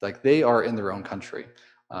they are in their own country.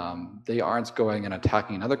 They aren't going and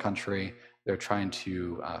attacking another country. They're trying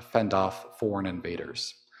to fend off foreign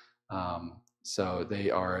invaders. So they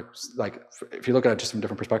are if you look at it just from a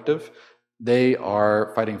different perspective, they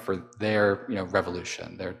are fighting for their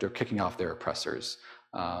revolution. They're kicking off their oppressors.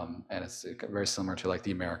 And it's very similar to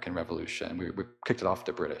the American Revolution. We kicked it off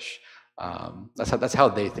the British. That's how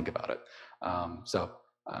they think about it. So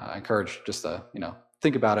I encourage just to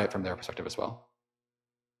think about it from their perspective as well.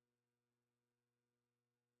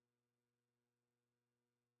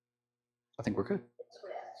 I think we're good.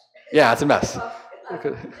 Yeah, it's a mess. Okay. I just want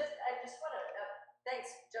to thanks,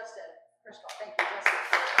 Justin. First of all, thank you, Justin.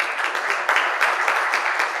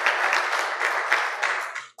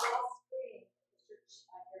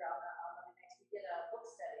 We did a book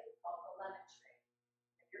study called The Lemon Tree.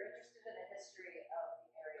 If you're interested in the history of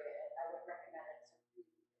the area, I would recommend it.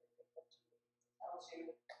 It tells you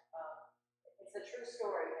it's a true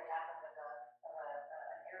story that happened with an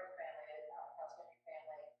Arab family, a Palestinian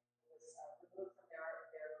family, who was removed from their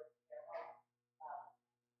home,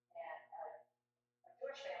 and a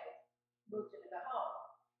Jewish family moved into the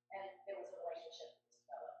home, and there was a relationship that was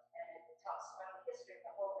developed, and it talks about the history of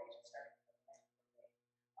the whole region starting from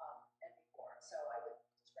and before. So I would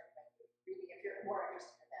just recommend reading if you're more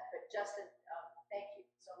interested in that. But Justin, thank you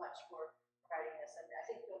so much for providing this, and I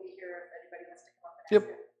think you'll be here if anybody wants to come up and ask. Yep,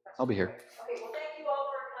 I'll be here.